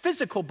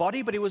physical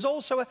body, but it was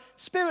also a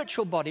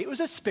spiritual body. It was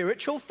a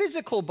spiritual,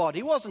 physical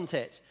body, wasn't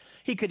it?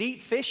 He could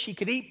eat fish, he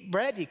could eat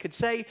bread, he could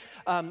say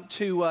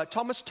to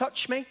Thomas,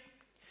 touch me.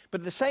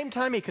 But at the same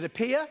time, he could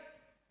appear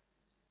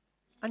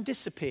and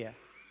disappear.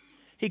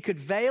 He could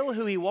veil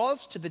who he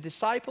was to the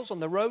disciples on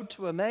the road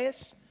to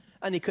Emmaus,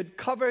 and he could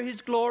cover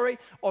his glory,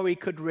 or he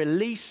could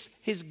release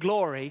his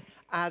glory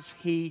as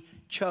he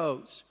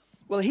chose.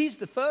 Well, he's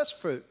the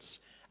first fruits.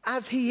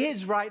 As he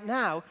is right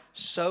now,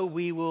 so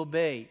we will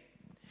be.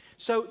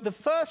 So the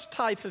first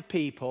type of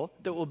people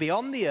that will be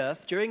on the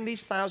earth during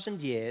these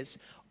 1,000 years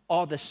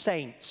are the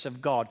saints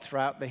of God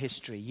throughout the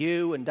history.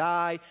 You and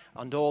I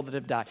and all that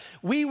have died.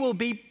 We will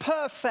be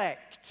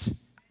perfect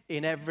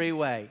in every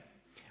way.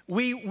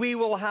 We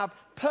will have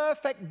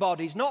perfect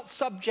bodies, not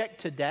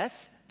subject to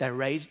death.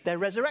 They're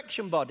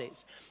resurrection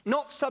bodies.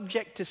 Not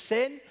subject to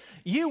sin.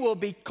 You will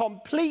be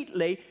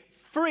completely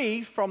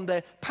free from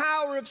the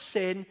power of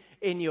sin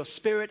in your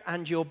spirit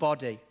and your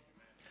body.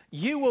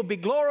 You will be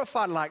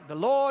glorified like the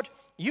Lord.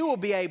 You will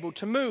be able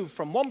to move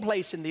from one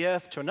place in the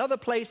earth to another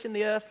place in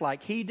the earth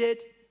like he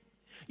did.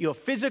 You're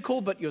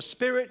physical, but you're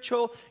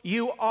spiritual.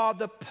 You are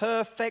the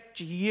perfect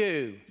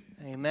you.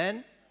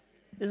 Amen?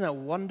 Isn't that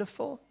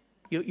wonderful?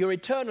 You're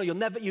eternal.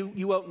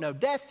 You won't know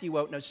death. You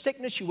won't know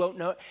sickness. You won't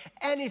know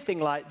anything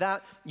like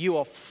that. You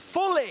are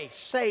fully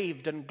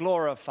saved and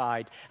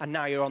glorified. And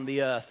now you're on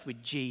the earth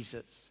with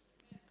Jesus.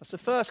 That's the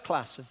first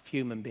class of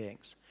human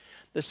beings.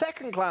 The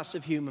second class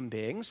of human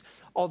beings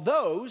are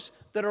those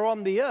that are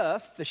on the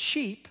earth, the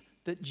sheep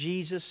that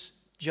Jesus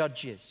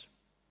judges.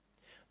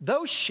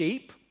 Those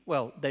sheep,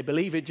 well, they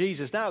believe in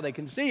Jesus now. They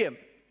can see him.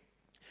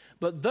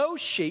 But those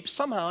sheep,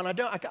 somehow, and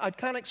I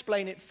can't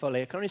explain it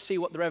fully. I can only see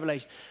what the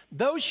revelation.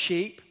 Those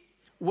sheep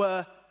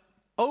were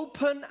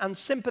open and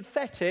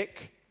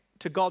sympathetic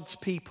to God's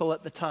people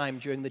at the time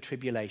during the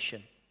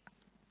tribulation.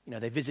 You know,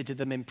 they visited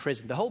them in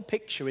prison. The whole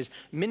picture is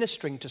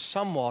ministering to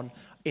someone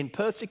in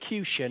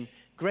persecution,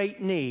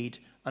 great need,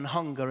 and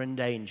hunger and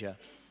danger.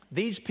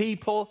 These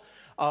people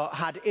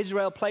had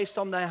Israel placed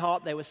on their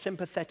heart. They were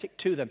sympathetic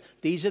to them.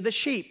 These are the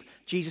sheep.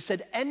 Jesus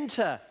said,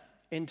 enter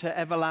into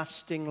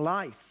everlasting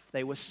life.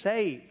 They were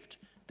saved.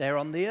 They're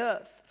on the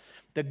earth.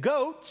 The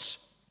goats,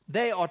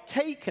 they are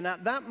taken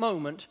at that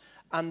moment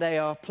and they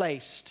are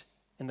placed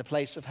in the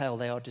place of hell.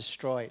 They are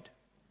destroyed.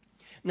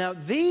 Now,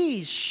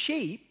 these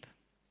sheep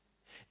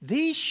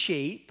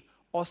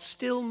are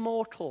still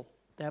mortal,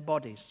 their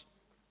bodies.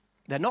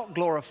 They're not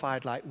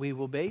glorified like we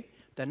will be.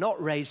 They're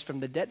not raised from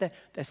the dead.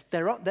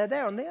 They're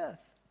there on the earth.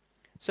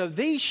 So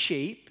these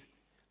sheep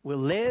will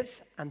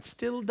live and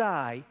still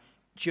die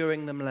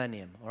during the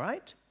millennium, all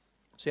right?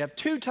 So you have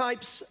two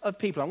types of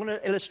people. I'm going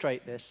to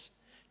illustrate this.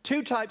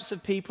 Two types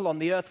of people on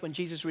the earth when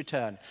Jesus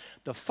returned.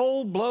 The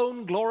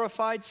full-blown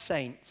glorified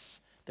saints,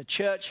 the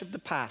church of the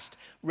past,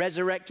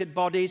 resurrected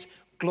bodies,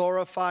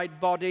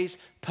 glorified bodies,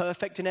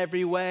 perfect in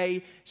every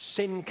way.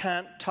 Sin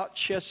can't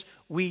touch us.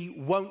 We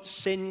won't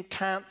sin,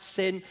 can't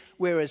sin.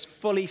 We're as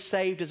fully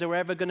saved as we're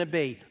ever going to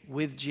be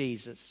with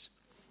Jesus.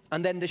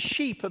 And then the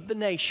sheep of the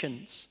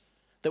nations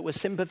that were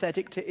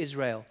sympathetic to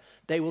Israel,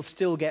 they will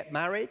still get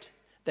married.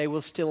 They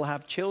will still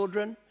have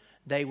children.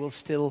 They will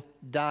still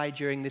die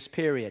during this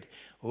period.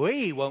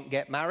 We won't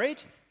get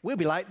married. We'll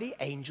be like the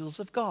angels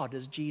of God,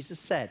 as Jesus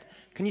said.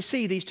 Can you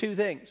see these two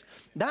things?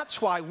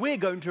 That's why we're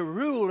going to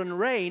rule and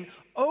reign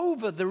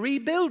over the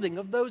rebuilding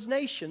of those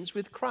nations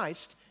with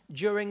Christ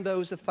during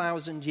those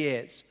 1,000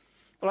 years.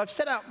 Well, I've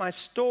set out my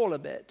stall a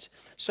bit,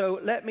 so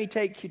let me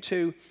take you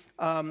to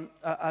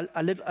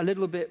a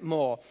little bit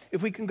more.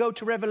 If we can go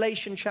to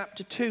Revelation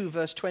chapter 2,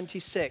 verse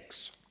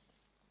 26.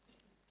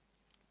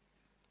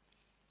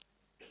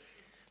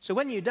 So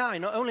when you die,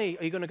 not only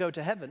are you going to go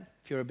to heaven,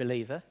 if you're a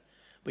believer,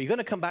 but you're going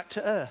to come back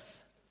to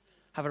earth,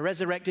 have a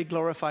resurrected,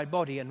 glorified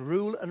body, and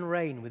rule and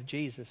reign with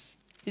Jesus.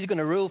 He's going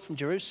to rule from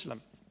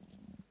Jerusalem.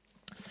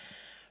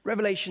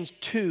 Revelations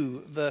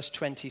 2, verse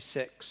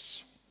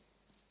 26.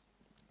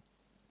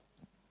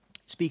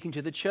 Speaking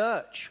to the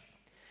church.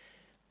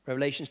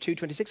 Revelations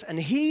 2:26. And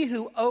he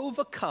who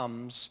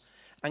overcomes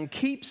and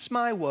keeps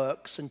my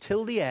works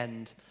until the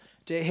end,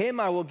 to him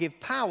I will give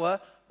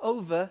power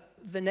over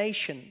the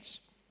nations.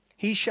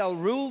 He shall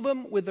rule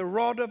them with a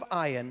rod of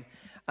iron,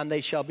 and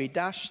they shall be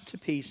dashed to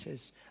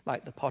pieces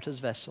like the potter's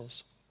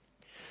vessels.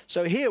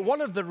 So here,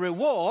 one of the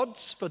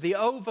rewards for the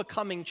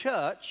overcoming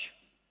church,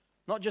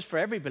 not just for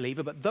every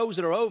believer, but those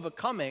that are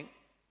overcoming,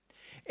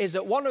 is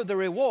that one of the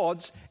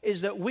rewards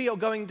is that we are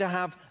going to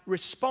have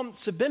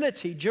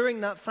responsibility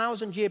during that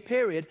 1,000-year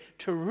period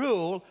to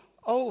rule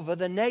over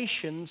the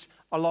nations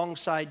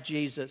alongside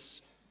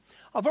Jesus.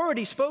 I've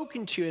already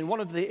spoken to you in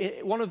one of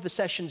the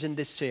sessions in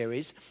this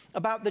series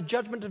about the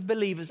judgment of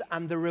believers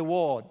and the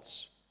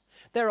rewards.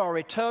 There are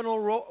eternal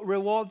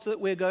rewards that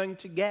we're going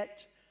to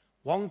get.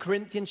 1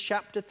 Corinthians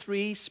chapter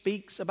 3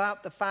 speaks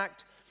about the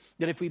fact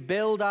that if we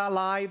build our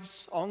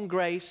lives on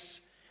grace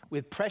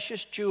with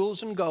precious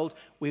jewels and gold,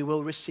 we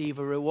will receive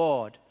a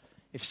reward.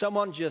 If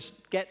someone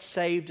just gets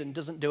saved and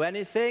doesn't do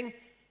anything,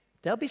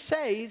 they'll be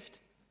saved,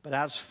 but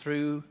as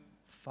through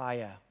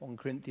fire. 1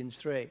 Corinthians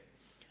 3.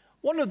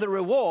 One of the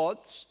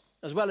rewards,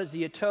 as well as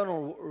the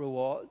eternal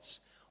rewards,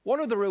 one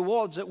of the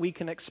rewards that we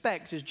can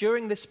expect is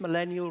during this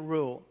millennial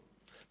rule,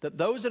 that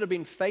those that have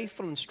been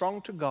faithful and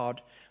strong to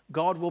God,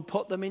 God will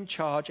put them in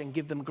charge and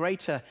give them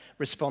greater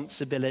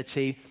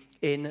responsibility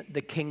in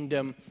the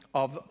kingdom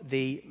of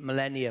the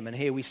millennium. And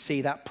here we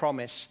see that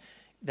promise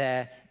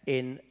there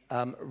in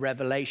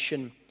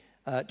Revelation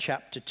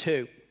chapter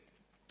 2.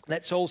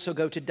 Let's also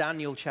go to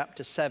Daniel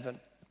chapter 7.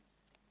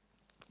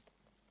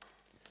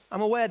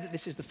 I'm aware that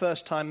this is the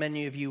first time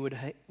many of you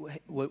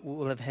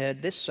will have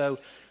heard this, so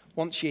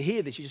once you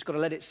hear this, you just got to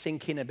let it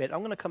sink in a bit. I'm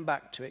going to come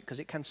back to it because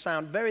it can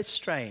sound very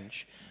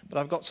strange, but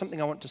I've got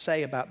something I want to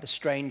say about the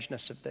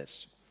strangeness of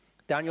this.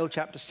 Daniel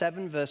chapter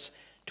 7, verse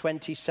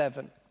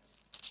 27.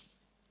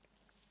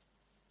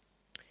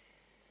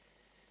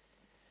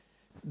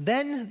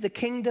 Then the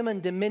kingdom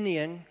and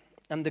dominion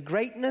and the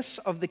greatness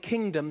of the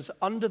kingdoms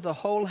under the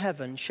whole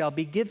heaven shall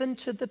be given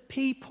to the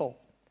people,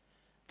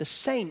 the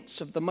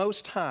saints of the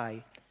Most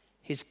High.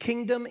 His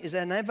kingdom is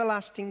an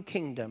everlasting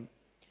kingdom,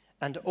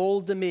 and all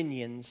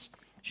dominions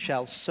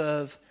shall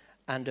serve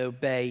and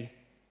obey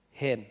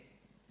him.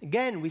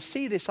 Again, we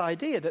see this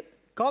idea that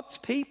God's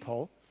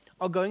people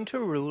are going to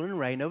rule and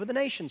reign over the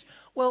nations.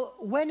 Well,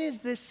 when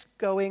is this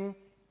going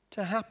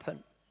to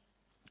happen?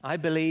 I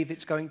believe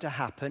it's going to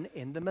happen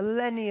in the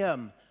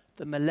millennium,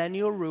 the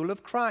millennial rule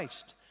of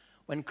Christ,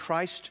 when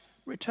Christ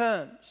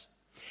returns.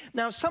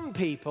 Now, some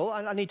people,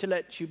 I need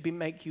to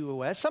make you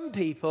aware, some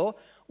people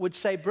would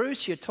say,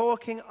 Bruce, you're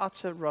talking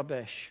utter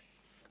rubbish.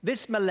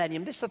 This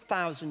millennium, this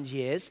 1,000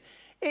 years,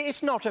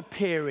 it's not a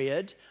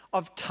period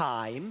of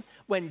time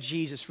when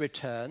Jesus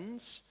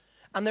returns.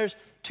 And there's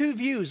two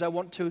views I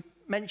want to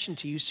mention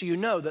to you so you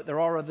know that there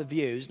are other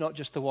views, not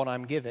just the one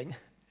I'm giving.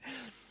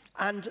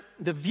 And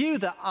the view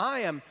that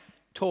I am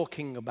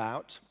talking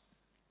about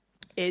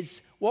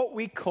is what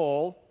we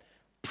call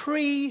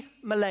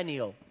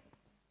pre-millennial.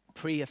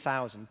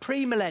 Pre-1,000.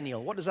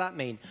 Pre-millennial. What does that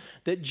mean?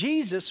 That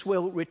Jesus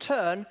will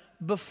return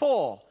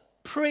before,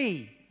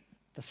 pre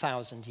the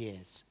 1,000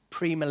 years.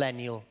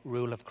 Pre-millennial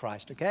rule of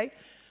Christ, okay?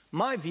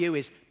 My view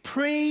is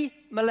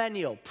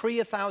pre-millennial,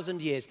 pre-1,000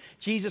 years.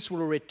 Jesus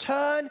will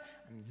return,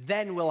 and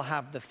then we'll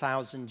have the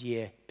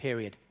 1,000-year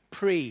period.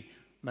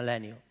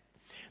 Pre-millennial.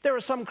 There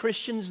are some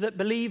Christians that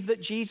believe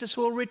that Jesus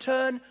will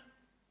return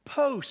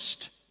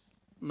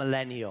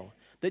post-millennial,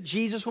 that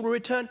Jesus will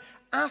return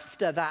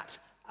after that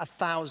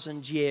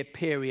 1,000-year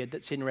period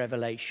that's in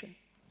Revelation.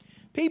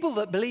 People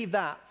that believe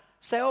that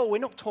say, oh, we're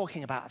not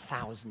talking about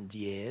 1,000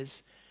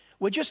 years.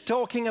 We're just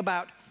talking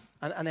about,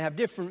 and they have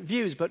different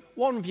views, but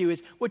one view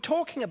is we're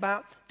talking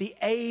about the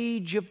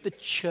age of the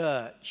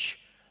church.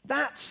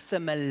 That's the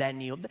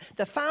millennial. The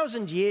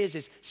 1,000 years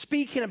is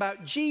speaking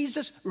about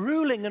Jesus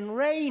ruling and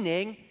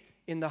reigning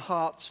in the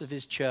hearts of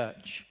his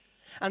church.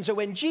 And so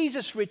when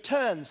Jesus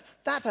returns,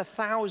 that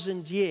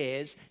 1,000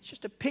 years is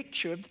just a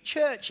picture of the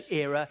church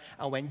era.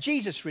 And when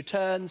Jesus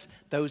returns,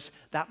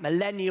 that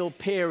millennial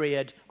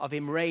period of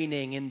him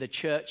reigning in the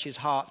church's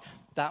heart,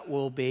 that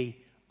will be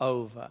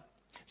over.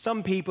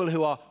 Some people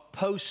who are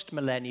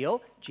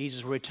post-millennial,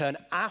 Jesus will return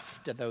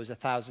after those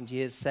 1,000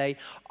 years, say,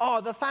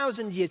 oh, the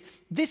 1,000 years,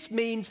 this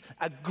means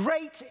a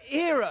great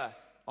era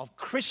of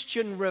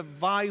Christian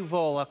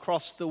revival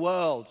across the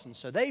world. And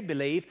so they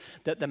believe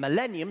that the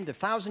millennium, the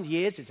 1,000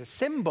 years, is a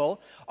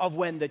symbol of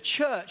when the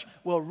church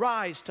will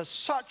rise to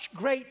such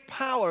great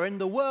power in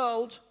the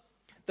world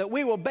that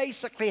we will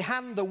basically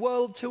hand the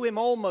world to him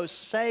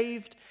almost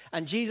saved,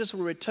 and Jesus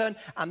will return.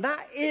 And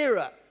that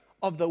era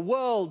of the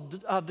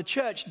world, of the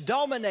church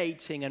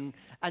dominating and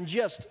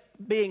just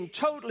being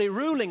totally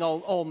ruling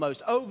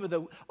almost over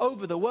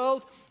the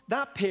world,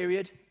 that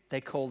period they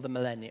call the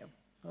millennium.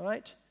 All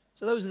right?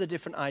 So those are the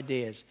different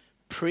ideas.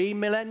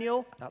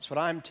 Pre-millennial, that's what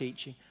I'm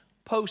teaching.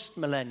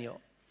 Post-millennial.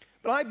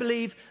 But I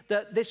believe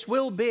that this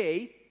will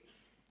be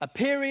a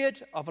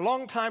period of a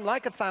long time,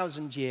 like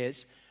 1,000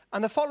 years.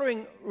 And the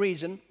following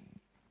reason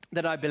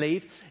that I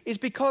believe is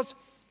because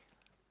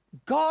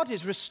God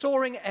is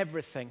restoring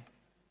everything.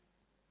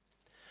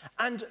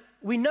 And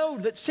we know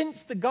that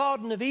since the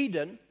Garden of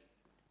Eden,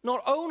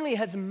 not only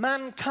has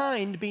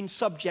mankind been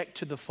subject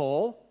to the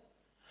fall,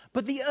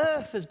 but the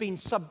earth has been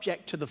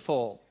subject to the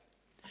fall.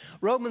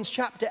 Romans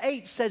chapter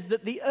 8 says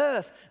that the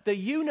earth, the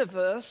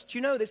universe, do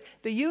you know this?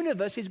 The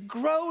universe is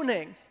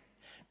groaning,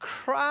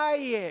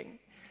 crying,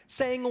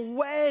 saying,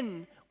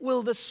 when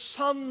will the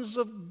sons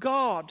of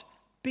God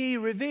be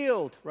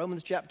revealed?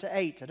 Romans chapter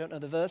 8, I don't know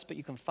the verse, but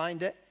you can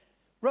find it.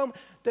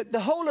 The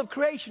whole of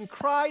creation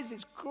cries,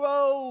 it's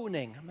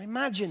groaning.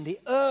 Imagine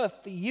the earth,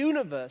 the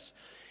universe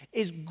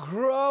is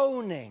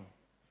groaning.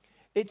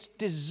 It's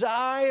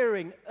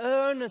desiring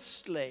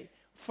earnestly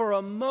for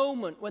a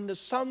moment when the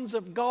sons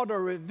of God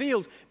are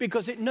revealed,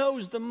 because it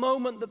knows the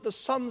moment that the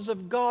sons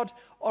of God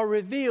are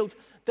revealed,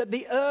 that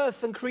the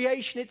earth and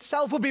creation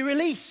itself will be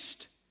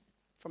released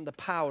from the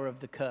power of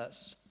the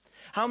curse.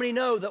 How many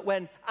know that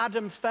when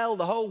Adam fell,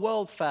 the whole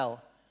world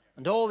fell,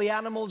 and all the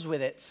animals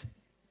with it?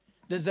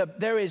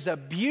 There is a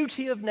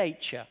beauty of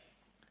nature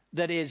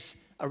that is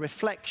a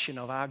reflection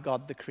of our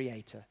God, the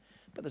Creator.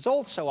 But there's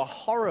also a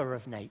horror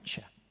of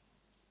nature.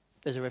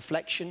 There's a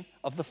reflection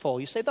of the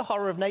fall. You say the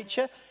horror of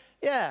nature?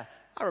 Yeah,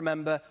 I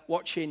remember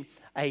watching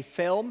a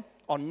film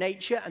on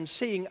nature and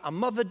seeing a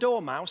mother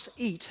dormouse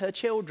eat her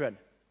children.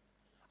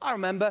 I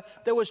remember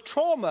there was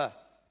trauma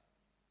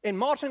in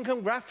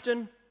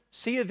Martin-cum-Grafton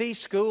C of E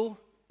school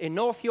in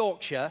North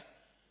Yorkshire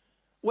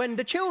when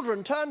the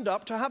children turned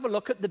up to have a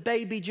look at the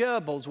baby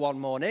gerbils one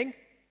morning,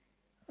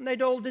 and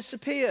they'd all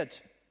disappeared.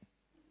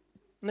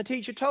 And the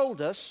teacher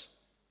told us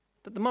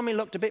that the mummy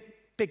looked a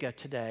bit bigger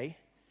today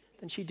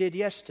than she did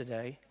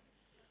yesterday.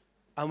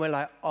 And we're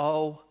like,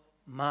 oh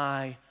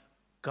my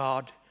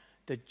God,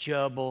 the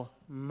gerbil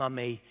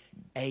mummy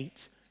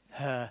ate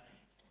her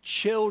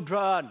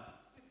children.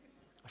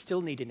 I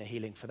still need inner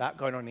healing for that.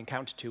 Going on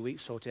Encounter 2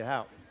 weeks, sort it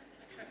out.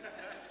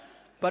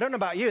 But I don't know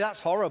about you, that's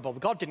horrible.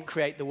 God didn't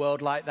create the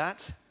world like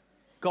that.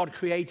 God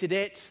created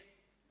it.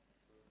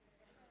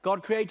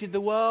 God created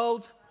the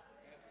world.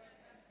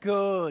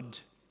 Good.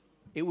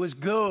 It was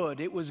good.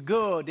 It was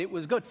good. It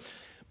was good.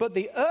 But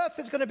the earth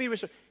is going to be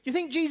restored. You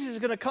think Jesus is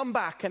going to come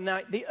back and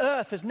the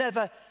earth has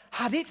never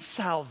had its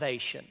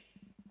salvation?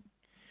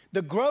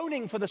 The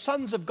groaning for the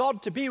sons of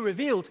God to be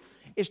revealed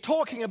is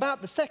talking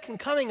about the second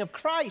coming of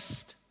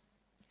Christ.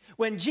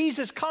 When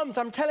Jesus comes,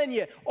 I'm telling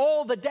you,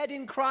 all the dead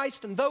in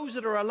Christ and those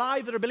that are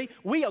alive that are believing,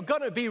 we are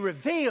going to be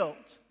revealed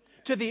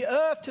to the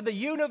earth, to the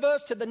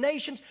universe, to the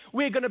nations.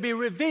 We're going to be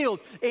revealed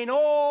in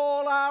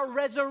all our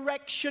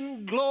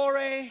resurrection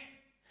glory.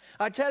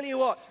 I tell you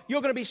what,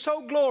 you're going to be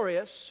so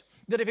glorious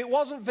that if it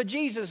wasn't for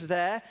Jesus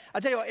there,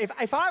 I tell you what,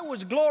 if I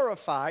was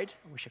glorified,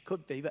 I wish I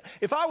could be, but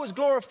if I was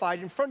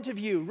glorified in front of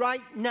you right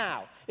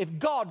now, if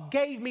God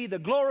gave me the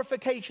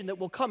glorification that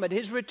will come at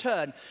his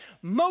return,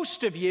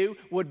 most of you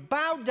would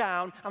bow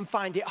down and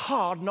find it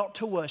hard not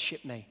to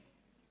worship me.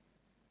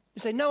 You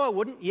say, no, I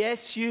wouldn't.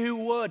 Yes, you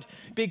would.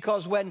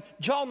 Because when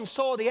John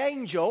saw the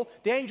angel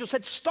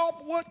said,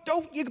 stop,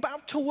 don't you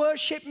about to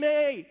worship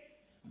me.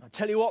 I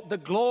tell you what, the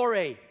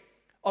glory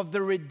of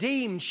the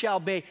redeemed shall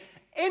be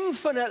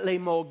infinitely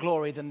more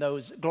glorious than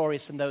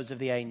those of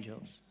the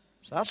angels.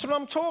 So that's what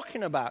I'm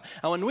talking about.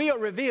 And when we are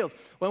revealed,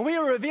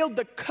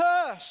 the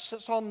curse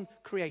that's on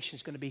creation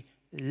is going to be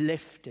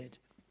lifted.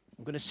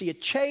 We're going to see a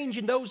change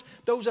in those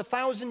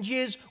 1,000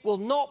 years will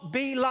not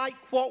be like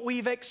what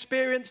we've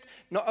experienced,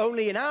 not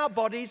only in our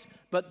bodies,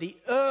 but the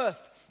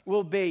earth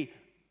will be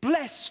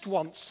blessed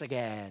once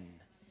again,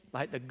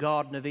 like the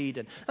Garden of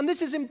Eden. And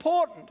this is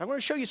important. I'm going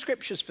to show you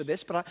scriptures for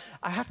this, but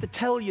I have to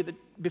tell you that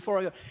before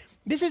I go.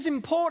 This is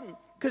important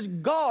because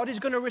God is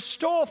going to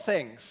restore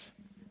things.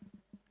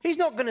 He's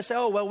not going to say,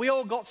 oh, well, we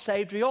all got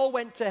saved, we all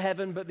went to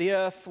heaven, but the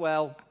earth,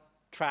 well,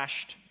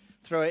 trashed.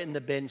 Throw it in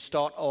the bin,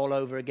 start all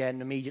over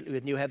again immediately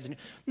with new heavens.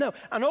 No,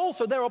 and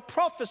also there are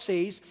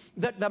prophecies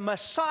that the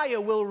Messiah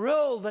will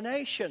rule the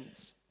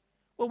nations.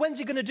 Well, when's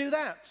he going to do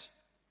that?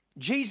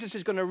 Jesus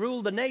is going to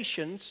rule the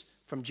nations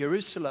from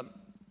Jerusalem,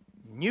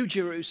 New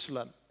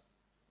Jerusalem.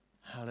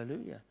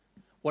 Hallelujah.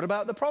 What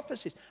about the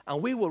prophecies?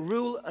 And we will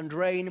rule and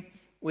reign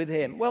with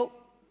him. Well,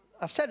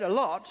 I've said a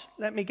lot.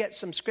 Let me get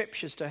some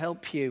scriptures to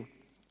help you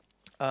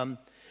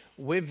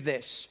with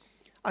this.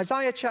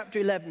 Isaiah chapter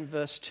 11,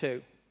 verse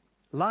 2.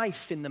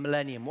 Life in the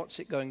millennium, what's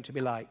it going to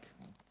be like?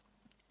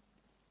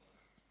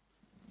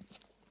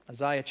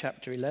 Isaiah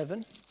chapter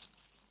 11.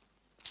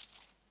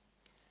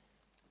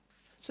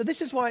 So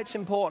this is why it's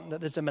important that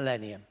there's a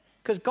millennium.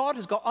 Because God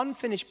has got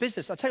unfinished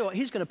business. I tell you what,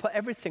 he's going to put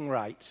everything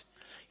right.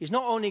 He's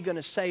not only going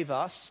to save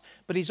us,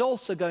 but he's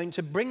also going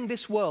to bring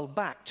this world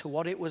back to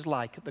what it was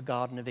like at the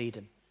Garden of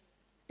Eden.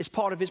 It's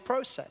part of his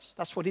process.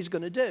 That's what he's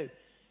going to do.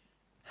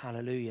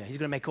 Hallelujah. He's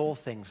going to make all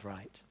things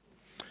right.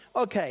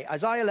 Okay,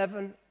 Isaiah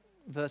 11,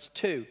 verse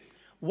 2.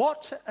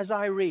 What as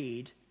I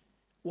read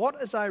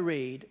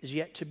is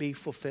yet to be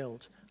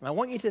fulfilled. And I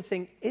want you to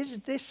think, is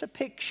this a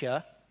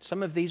picture,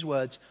 some of these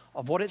words,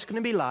 of what it's going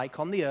to be like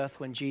on the earth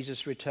when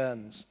Jesus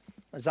returns?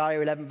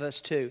 Isaiah 11, verse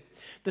 2.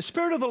 The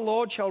Spirit of the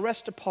Lord shall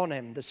rest upon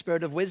him, the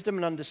Spirit of wisdom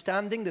and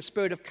understanding, the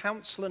Spirit of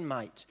counsel and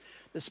might,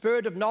 the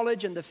Spirit of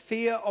knowledge and the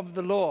fear of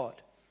the Lord.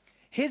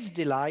 His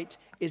delight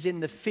is in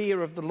the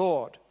fear of the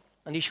Lord,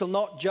 and he shall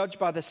not judge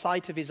by the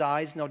sight of his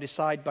eyes, nor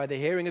decide by the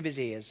hearing of his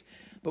ears,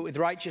 but with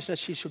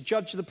righteousness he shall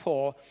judge the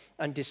poor,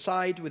 and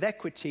decide with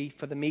equity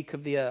for the meek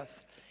of the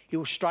earth. He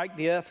will strike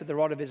the earth with the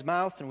rod of his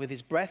mouth, and with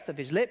his breath of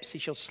his lips he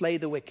shall slay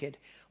the wicked.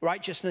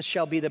 Righteousness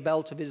shall be the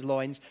belt of his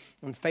loins,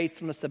 and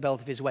faithfulness the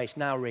belt of his waist.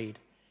 Now read.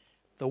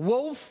 The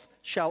wolf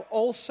shall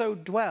also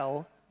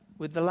dwell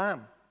with the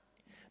lamb.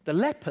 The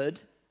leopard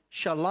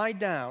shall lie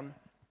down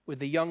with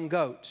the young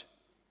goat.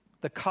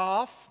 The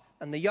calf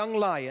and the young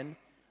lion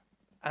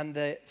and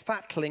the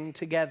fatling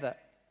together.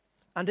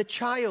 And a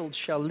child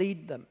shall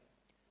lead them.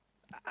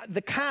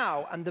 The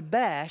cow and the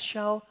bear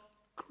shall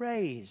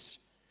graze.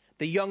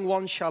 The young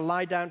ones shall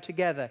lie down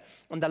together.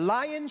 And the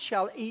lion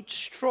shall eat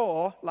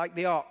straw like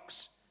the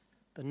ox.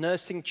 The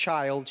nursing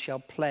child shall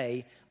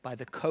play by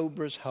the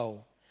cobra's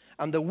hole.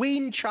 And the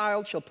weaned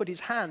child shall put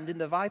his hand in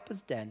the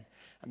viper's den.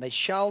 And they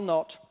shall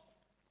not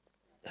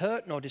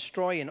hurt nor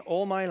destroy in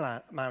all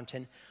my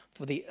mountain.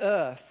 For the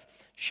earth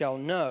shall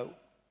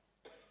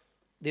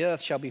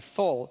be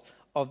full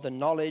of the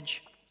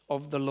knowledge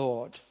of the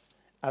Lord,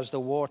 as the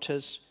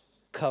waters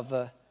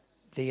cover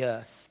the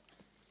earth.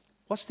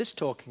 What's this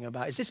talking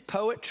about? Is this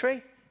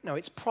poetry? No,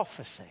 it's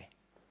prophecy.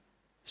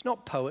 It's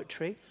not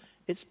poetry,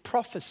 it's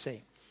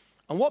prophecy.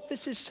 And what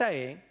this is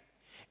saying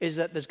is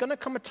that there's going to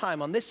come a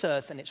time on this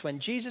earth, and it's when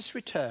Jesus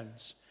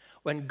returns,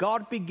 when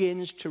God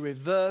begins to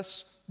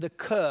reverse the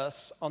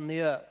curse on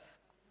the earth.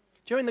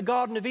 During the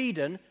Garden of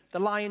Eden, the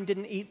lion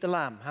didn't eat the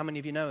lamb. How many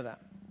of you know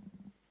that?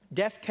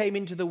 Death came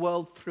into the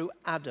world through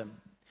Adam.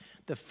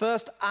 The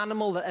first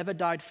animal that ever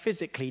died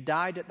physically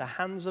died at the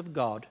hands of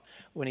God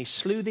when he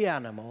slew the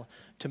animal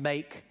to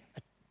make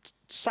a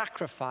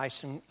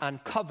sacrifice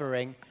and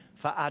covering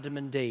for Adam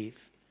and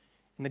Eve.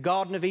 In the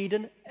Garden of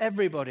Eden,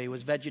 everybody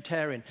was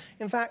vegetarian.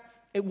 In fact,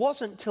 it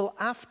wasn't till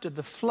after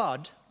the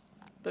flood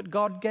that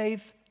God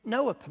gave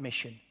Noah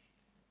permission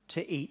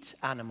to eat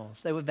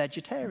animals. They were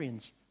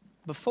vegetarians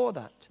before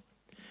that.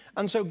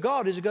 And so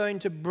God is going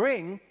to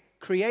bring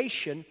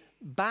creation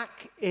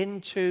back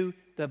into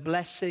the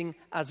blessing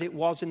as it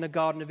was in the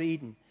Garden of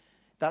Eden.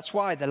 That's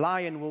why the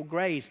lion will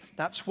graze.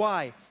 That's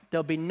why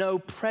there'll be no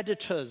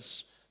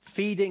predators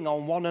feeding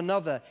on one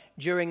another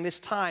during this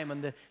time,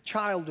 and the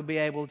child will be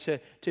able to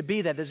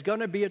be there. There's going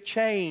to be a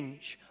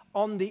change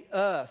on the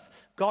earth.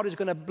 God is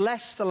going to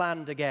bless the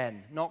land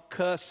again, not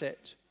curse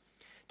it.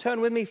 Turn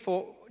with me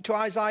to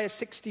Isaiah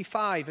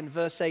 65 and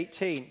verse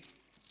 18.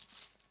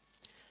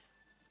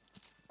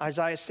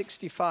 Isaiah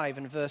 65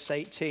 and verse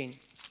 18.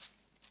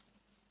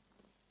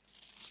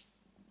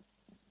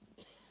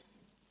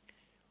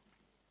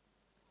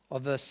 Or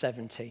verse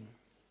 17.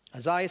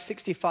 Isaiah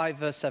 65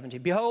 verse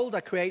 17. Behold, I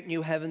create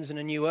new heavens and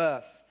a new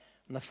earth,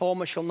 and the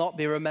former shall not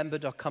be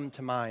remembered or come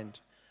to mind.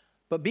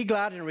 But be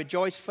glad and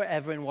rejoice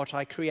forever in what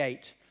I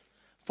create.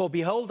 For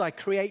behold, I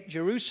create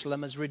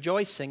Jerusalem as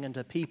rejoicing and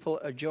a people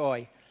a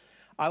joy.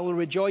 I will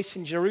rejoice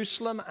in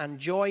Jerusalem and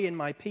joy in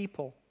my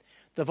people.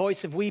 The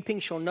voice of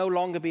weeping shall no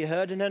longer be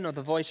heard in her, nor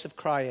the voice of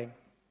crying.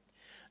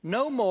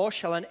 No more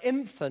shall an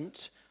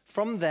infant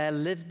from there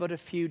live but a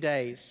few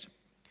days,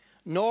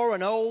 nor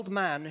an old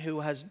man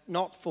who has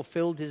not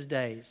fulfilled his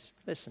days.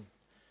 Listen,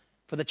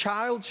 for the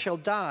child shall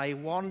die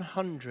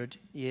 100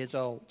 years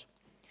old,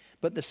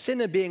 but the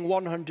sinner being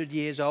 100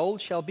 years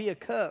old shall be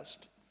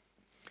accursed.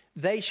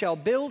 They shall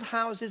build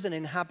houses and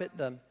inhabit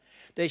them.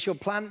 They shall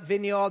plant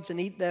vineyards and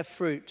eat their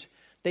fruit.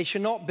 They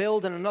shall not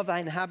build and another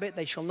inhabit.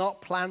 They shall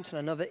not plant and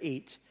another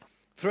eat.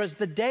 For as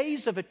the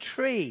days of a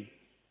tree,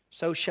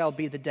 so shall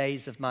be the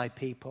days of my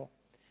people.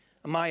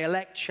 And my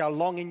elect shall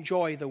long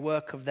enjoy the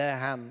work of their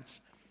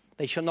hands.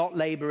 They shall not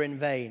labor in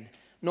vain,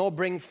 nor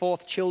bring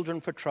forth children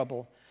for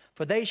trouble.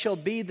 For they shall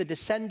be the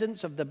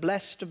descendants of the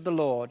blessed of the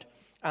Lord,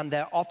 and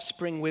their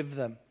offspring with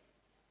them.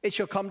 It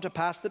shall come to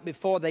pass that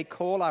before they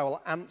call, I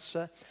will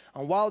answer,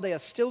 and while they are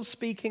still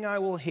speaking, I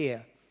will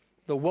hear.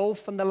 The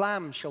wolf and the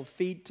lamb shall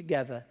feed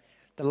together.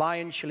 The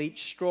lion shall eat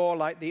straw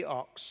like the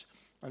ox,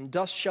 and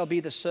dust shall be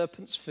the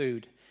serpent's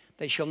food.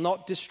 They shall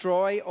not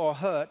destroy or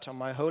hurt on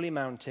my holy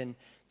mountain,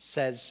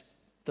 says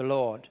the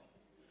Lord.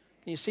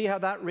 Can you see how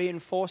that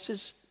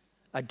reinforces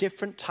a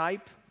different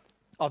type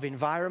of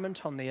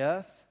environment on the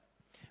earth?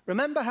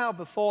 Remember how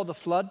before the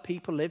flood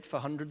people lived for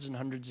hundreds and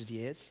hundreds of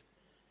years?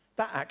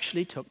 That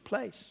actually took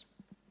place.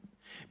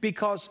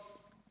 Because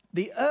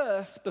the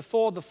earth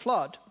before the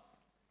flood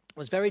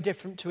was very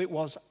different to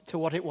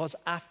what it was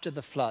after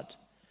the flood.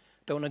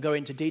 Don't want to go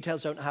into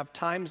details, don't have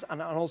times,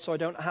 and also I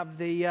don't have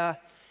the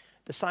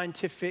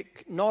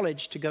scientific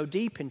knowledge to go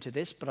deep into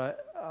this, but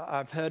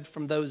I've heard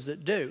from those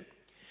that do,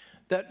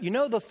 that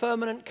the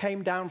firmament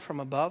came down from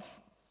above.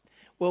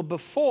 Well,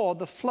 before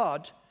the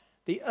flood,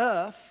 the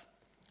earth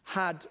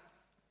had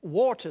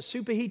water,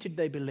 superheated,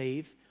 they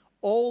believe,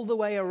 all the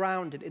way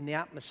around it in the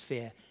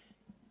atmosphere.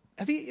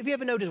 Have you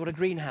ever noticed what a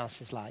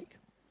greenhouse is like?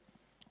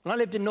 When I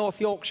lived in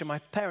North Yorkshire, my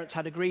parents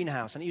had a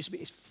greenhouse, and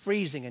it's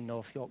freezing in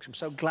North Yorkshire. I'm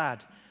so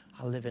glad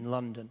I live in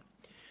London.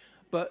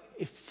 But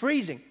it's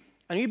freezing.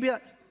 And you'd be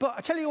like, but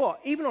I tell you what,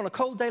 even on a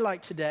cold day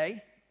like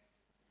today,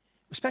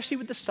 especially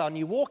with the sun,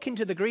 you walk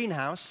into the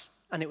greenhouse,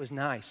 and it was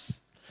nice.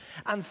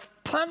 And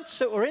plants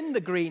that were in the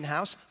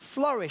greenhouse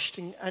flourished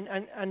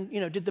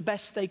and did the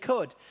best they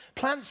could.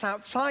 Plants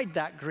outside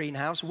that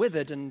greenhouse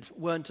withered and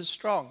weren't as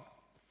strong.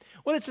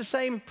 Well, it's the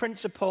same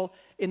principle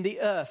in the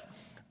earth.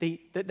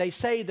 They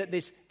say that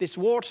this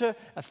water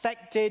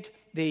affected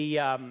the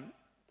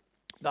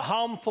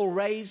harmful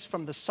rays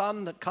from the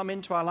sun that come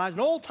into our lives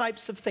and all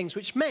types of things,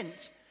 which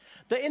meant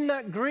that in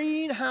that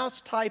greenhouse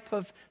type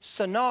of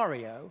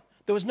scenario,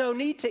 there was no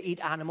need to eat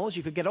animals.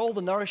 You could get all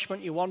the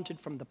nourishment you wanted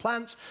from the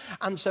plants.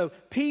 And so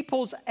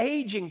people's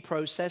aging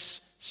process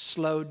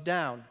slowed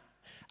down.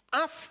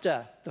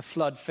 After the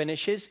flood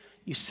finishes,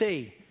 you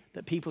see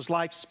that people's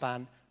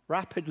lifespan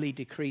rapidly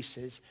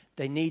decreases.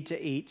 They need to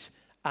eat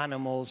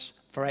animals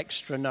for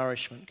extra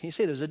nourishment. Can you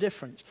see there's a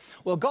difference?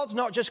 Well, God's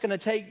not just going to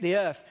take the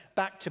earth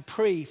back to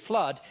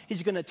pre-flood.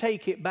 He's going to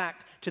take it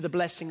back to the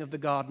blessing of the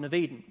Garden of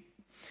Eden.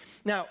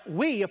 Now,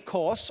 we, of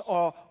course,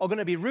 are going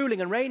to be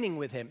ruling and reigning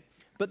with him.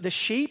 But the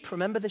sheep,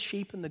 remember the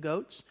sheep and the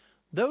goats?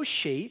 Those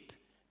sheep,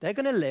 they're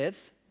going to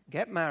live,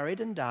 get married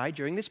and die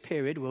during this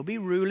period. We'll be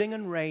ruling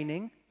and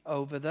reigning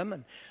over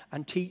them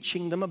and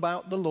teaching them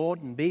about the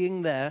Lord and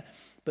being there.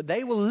 But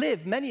they will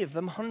live, many of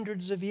them,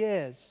 hundreds of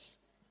years.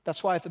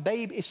 That's why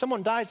if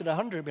someone dies at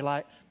 100, it'll be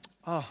like,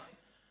 oh,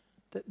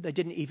 they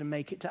didn't even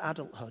make it to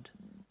adulthood.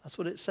 That's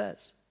what it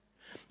says.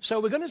 So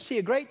we're going to see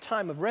a great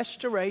time of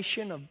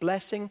restoration, of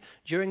blessing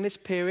during this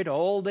period.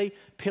 All the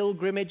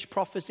pilgrimage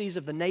prophecies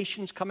of the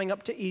nations coming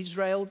up to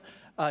Israel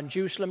and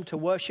Jerusalem to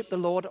worship the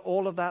Lord,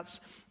 all of that's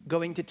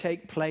going to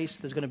take place.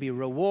 There's going to be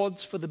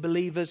rewards for the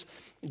believers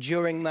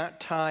during that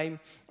time.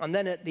 And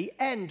then at the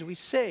end, we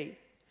see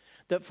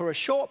that for a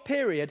short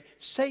period,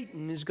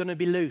 Satan is going to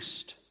be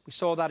loosed. We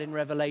saw that in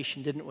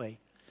Revelation, didn't we?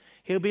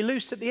 He'll be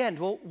loosed at the end.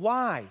 Well,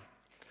 why?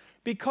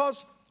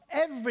 Because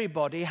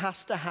everybody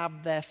has to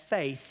have their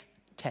faith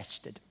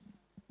tested.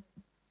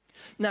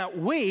 Now,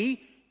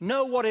 we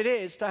know what it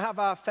is to have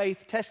our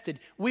faith tested.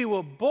 We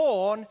were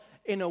born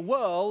in a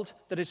world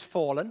that is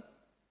fallen.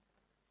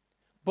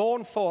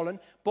 Born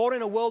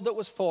in a world that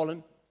was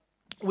fallen.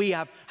 We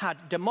have had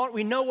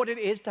we know what it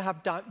is to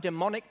have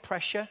demonic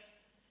pressure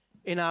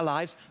in our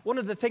lives. One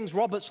of the things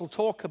Roberts will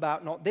talk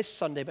about, not this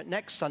Sunday, but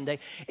next Sunday,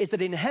 is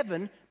that in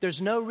heaven,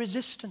 there's no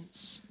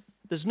resistance.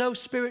 There's no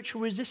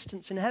spiritual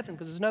resistance in heaven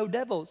because there's no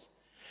devils.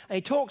 And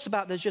he talks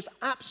about there's just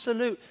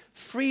absolute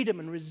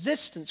freedom and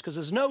resistance because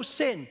there's no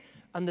sin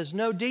and there's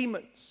no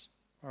demons.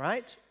 All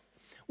right?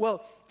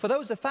 Well, for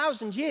those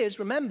 1,000 years,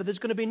 remember, there's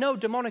going to be no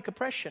demonic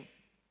oppression.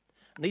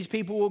 And these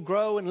people will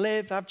grow and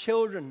live, have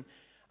children,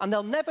 and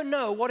they'll never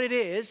know what it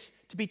is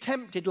to be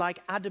tempted like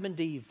Adam and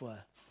Eve were.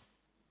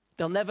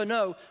 They'll never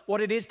know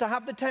what it is to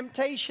have the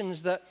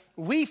temptations that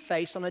we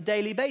face on a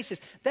daily basis.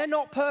 They're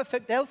not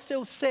perfect. They'll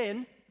still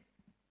sin,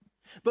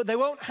 but they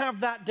won't have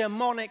that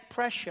demonic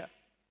pressure.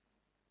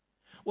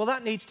 Well,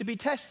 that needs to be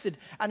tested.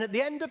 And at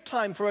the end of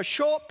time, for a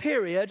short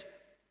period,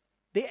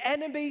 the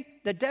enemy,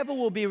 the devil,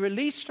 will be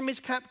released from his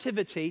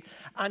captivity,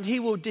 and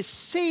he will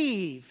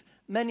deceive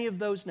many of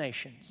those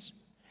nations.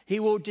 He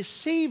will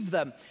deceive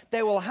them.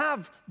 They will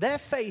have their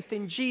faith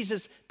in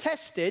Jesus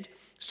tested.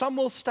 Some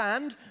will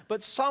stand,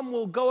 but some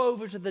will go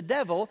over to the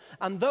devil,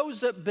 and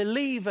those that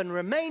believe and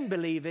remain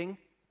believing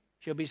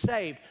shall be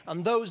saved.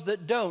 And those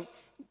that don't,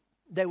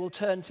 they will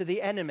turn to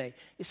the enemy.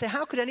 You say,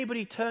 how could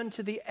anybody turn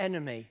to the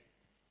enemy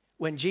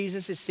when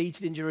Jesus is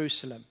seated in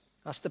Jerusalem?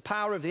 That's the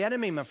power of the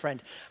enemy, my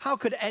friend. How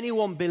could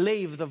anyone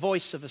believe the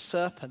voice of a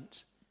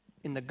serpent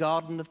in the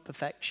garden of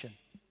perfection?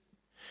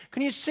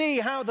 Can you see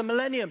how the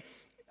millennium,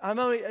 I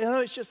know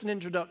it's just an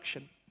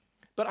introduction,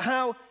 but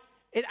how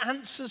it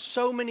answers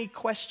so many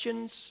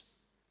questions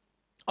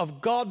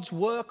of God's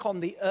work on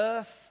the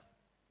earth,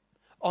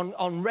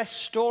 on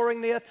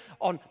restoring the earth,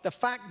 on the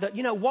fact that,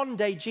 one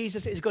day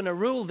Jesus is going to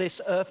rule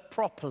this earth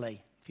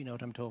properly, if you know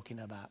what I'm talking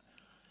about.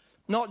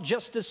 Not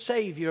just as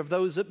Savior of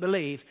those that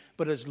believe,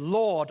 but as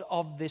Lord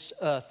of this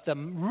earth. The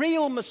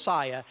real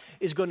Messiah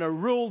is going to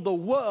rule the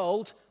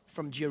world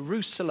from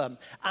Jerusalem,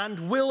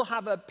 and will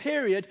have a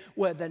period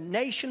where the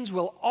nations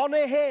will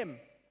honor him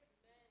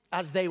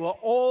as they were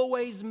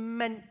always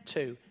meant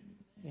to.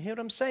 You hear what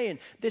I'm saying?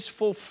 This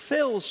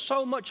fulfills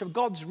so much of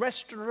God's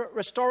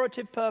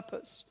restorative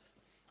purpose.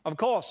 Of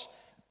course,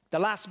 the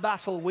last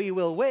battle we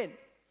will win,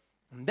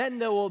 and then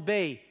there will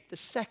be the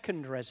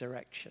second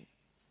resurrection.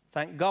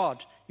 Thank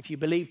God, if you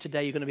believe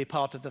today, you're going to be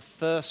part of the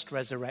first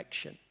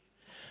resurrection.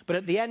 But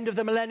at the end of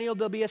the millennium,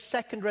 there'll be a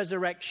second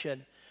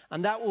resurrection,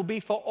 and that will be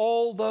for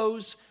all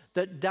those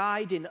that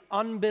died in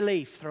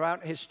unbelief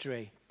throughout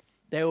history.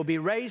 They will be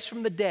raised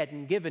from the dead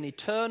and given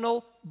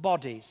eternal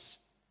bodies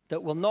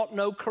that will not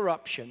know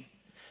corruption.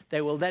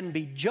 They will then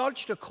be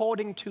judged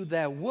according to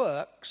their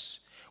works,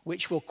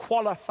 which will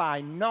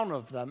qualify none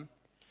of them,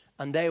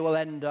 and they will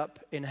end up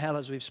in hell,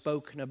 as we've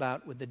spoken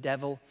about, with the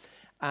devil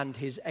and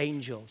his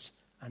angels.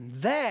 And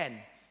then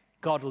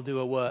God will do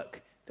a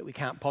work that we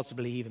can't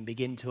possibly even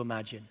begin to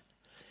imagine.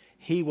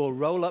 He will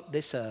roll up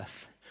this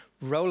earth,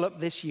 roll up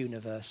this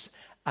universe,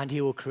 and he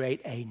will create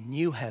a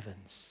new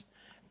heavens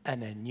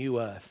and a new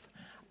earth.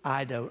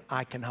 I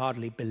can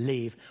hardly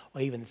believe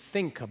or even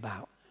think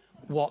about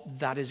what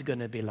that is going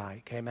to be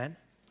like. Amen?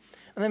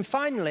 And then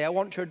finally, I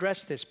want to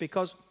address this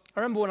because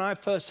I remember when I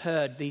first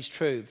heard these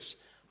truths,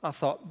 I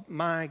thought,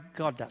 my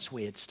God, that's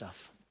weird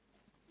stuff.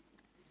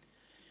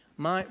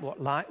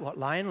 What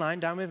lion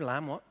lying down with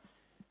lamb? What?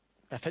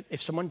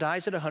 If someone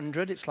dies at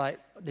 100, it's like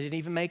they didn't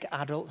even make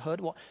adulthood.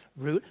 What?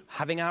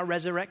 Having our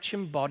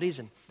resurrection bodies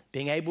and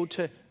being able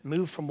to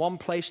move from one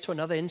place to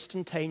another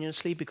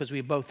instantaneously because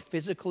we're both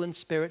physical and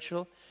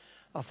spiritual.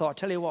 I thought, I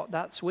tell you what,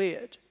 that's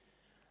weird.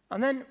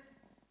 And then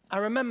I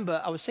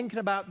remember I was thinking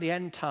about the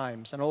end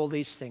times and all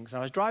these things. And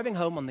I was driving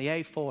home on the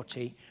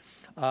A40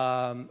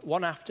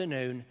 one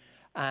afternoon,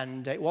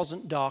 and it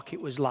wasn't dark,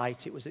 it was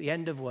light. It was at the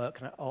end of work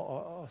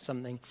or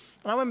something.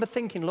 And I remember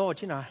thinking,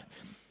 Lord,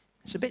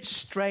 it's a bit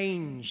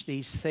strange,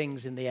 these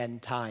things in the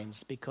end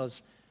times,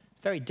 because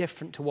it's very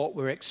different to what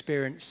we're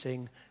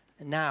experiencing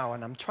now.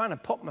 And I'm trying to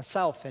put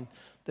myself in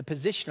the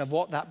position of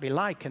what that'd be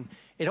like. And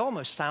it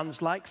almost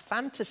sounds like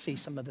fantasy,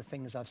 some of the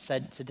things I've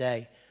said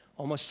today.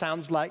 Almost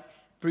sounds like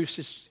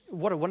Bruce's,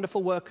 what a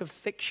wonderful work of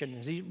fiction.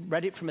 Has he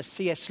read it from a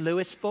C.S.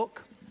 Lewis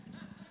book?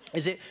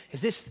 Is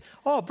this,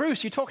 oh,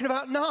 Bruce, you're talking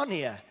about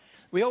Narnia.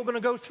 We're all going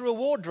to go through a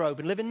wardrobe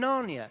and live in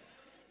Narnia.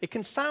 It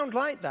can sound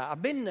like that.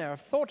 I've been there.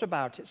 I've thought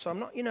about it. So I'm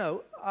not,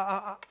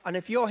 and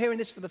if you're hearing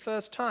this for the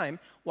first time,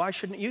 why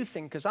shouldn't you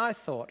think as I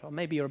thought? Or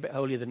maybe you're a bit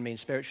holier than me and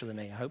spiritual than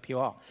me. I hope you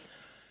are.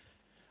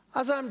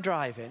 As I'm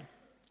driving,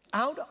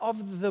 out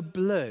of the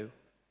blue,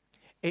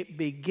 it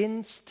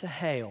begins to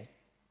hail.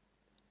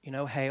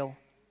 Hail.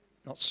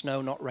 Not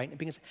snow, not rain. It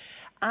begins,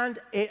 and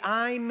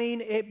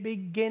it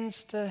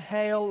begins to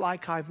hail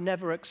like I've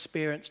never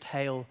experienced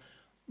hail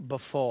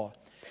before.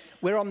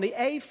 We're on the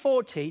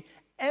A40.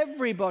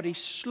 Everybody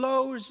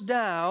slows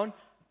down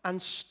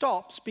and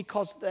stops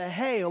because the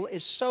hail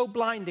is so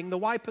blinding. The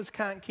wipers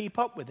can't keep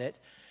up with it.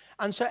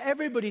 And so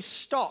everybody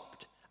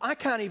stopped. I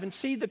can't even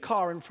see the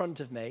car in front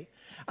of me.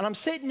 And I'm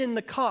sitting in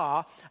the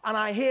car, and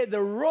I hear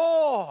the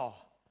roar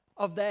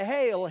of the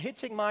hail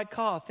hitting my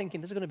car,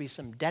 thinking there's going to be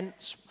some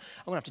dents.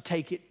 I'm going to have to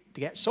take it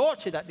to get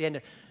sorted at the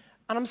end.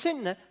 And I'm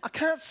sitting there. I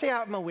can't see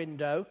out my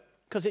window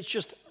because it's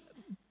just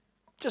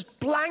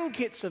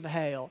blankets of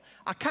hail.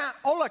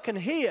 All I can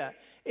hear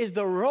is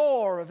the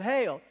roar of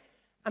hail.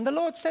 And the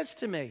Lord says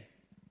to me,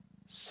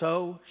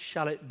 so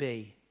shall it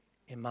be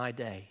in my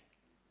day.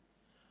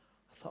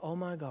 I thought, oh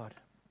my God.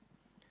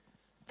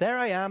 There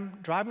I am,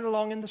 driving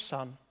along in the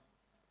sun,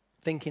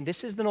 thinking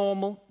this is the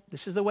normal,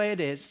 this is the way it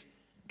is.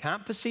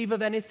 Can't perceive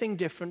of anything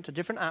different, a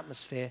different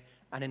atmosphere.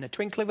 And in a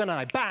twinkling of an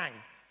eye, bang,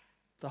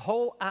 the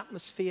whole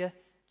atmosphere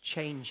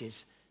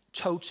changes.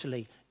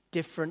 Totally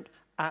different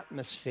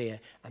atmosphere.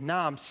 And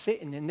now I'm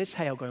sitting in this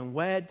hail going,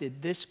 where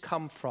did this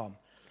come from?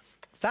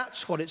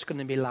 That's what it's going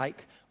to be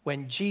like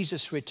when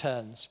Jesus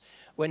returns.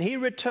 When he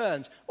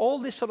returns, all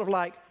this sort of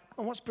like,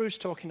 oh, what's Bruce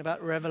talking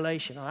about?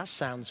 Revelation. Oh, that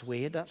sounds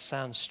weird. That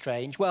sounds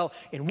strange. Well,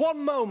 in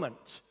one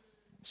moment,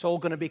 it's all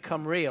going to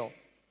become real.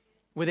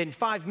 Within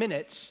 5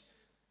 minutes,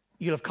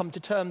 you'll have come to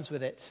terms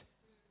with it.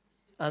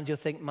 And you'll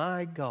think,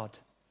 my God,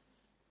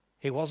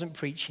 he wasn't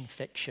preaching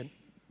fiction.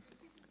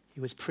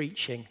 He was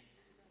preaching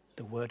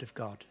the Word of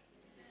God.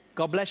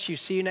 God bless you.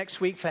 See you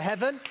next week for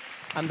Heaven,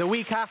 and the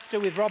week after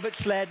with Robert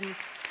Sledden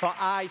for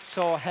I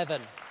Saw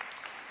Heaven.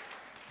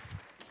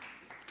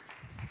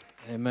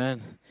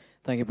 Amen.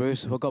 Thank you,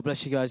 Bruce. Well, God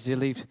bless you guys as you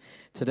leave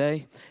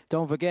today.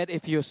 Don't forget,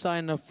 if you're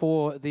signing up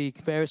for the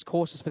various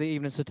courses for the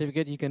evening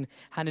certificate, you can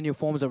hand in your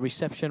forms at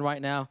reception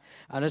right now.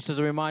 And just as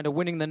a reminder,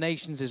 Winning the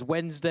Nations is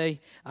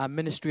Wednesday.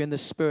 Ministry in the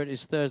Spirit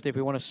is Thursday if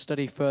we want to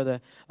study further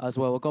as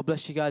well. Well, God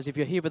bless you guys. If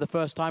you're here for the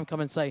first time,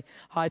 come and say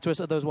hi to us.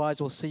 Otherwise,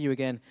 we'll see you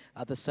again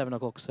at the 7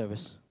 o'clock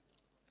service.